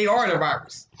acting like they are the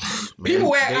virus.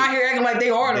 People out here acting like they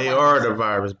are the virus. They are the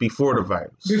virus before the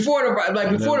virus. Before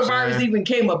the virus even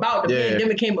came about, the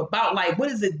pandemic came about. Like,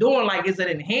 what is it doing? Like, is it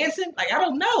enhancing? Like, I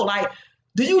don't know. Like,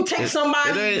 do you take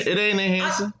somebody? It ain't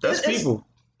enhancing. That's people.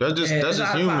 That's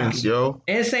just humans, yo.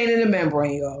 Insane in the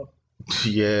membrane, yo.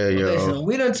 Yeah, yo. Listen,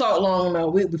 we done talk long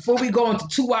enough. Before we go into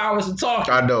 2 hours of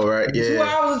talking. I know, right? Yeah. 2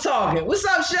 hours of talking. What's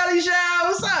up, Shelly Shell?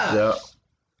 What's up? Yep.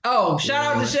 Oh,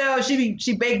 shout out to Shell.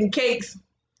 She baking cakes.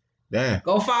 Damn.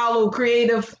 Go follow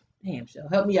Creative. Damn, Shell,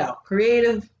 help me out.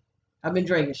 Creative. I've been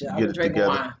drinking, Shell. I've been drinking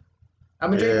wine. I've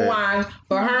been drinking wine.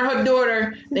 For her and her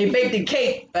daughter, they baked a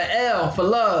cake, an L for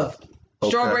love.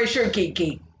 Strawberry shortcake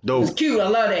cake. Dope. It's cute. I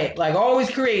love that. Like, always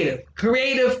creative.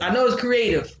 Creative. I know it's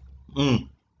creative.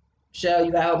 Shell,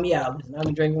 you gotta help me out. Listen, I've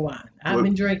been drinking wine. I've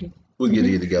been drinking. We'll get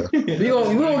it together. we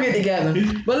gonna get together.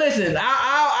 But listen,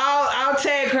 I'll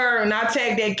tag her and I'll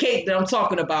tag that cake that I'm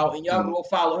talking about, and y'all can go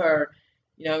follow her.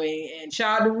 You know what I mean? And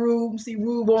shout out to Rube. See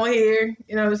Rube on here.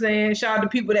 You know what I'm saying? Shout out to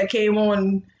people that came on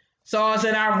and saw us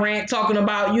at our rant talking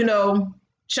about, you know,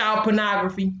 child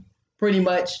pornography, pretty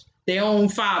much. Their own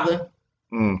father.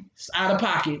 It's out of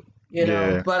pocket. You know.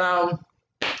 Yeah. But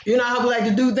you know how we like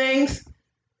to do things.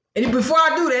 And before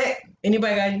I do that,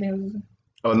 anybody got anything?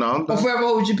 Oh no, I'm done. Or forever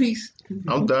hold your peace.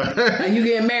 I'm done. Are you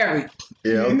getting married?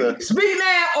 Yeah, I'm done. Speak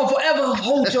now or forever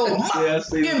hold your mouth. Yeah,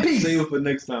 save it for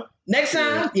next time. Next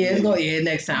time? Yeah, it's going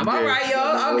next time. All right,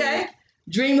 y'all. Okay.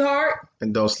 Dream hard.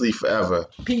 And don't sleep forever.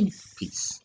 Peace. Peace.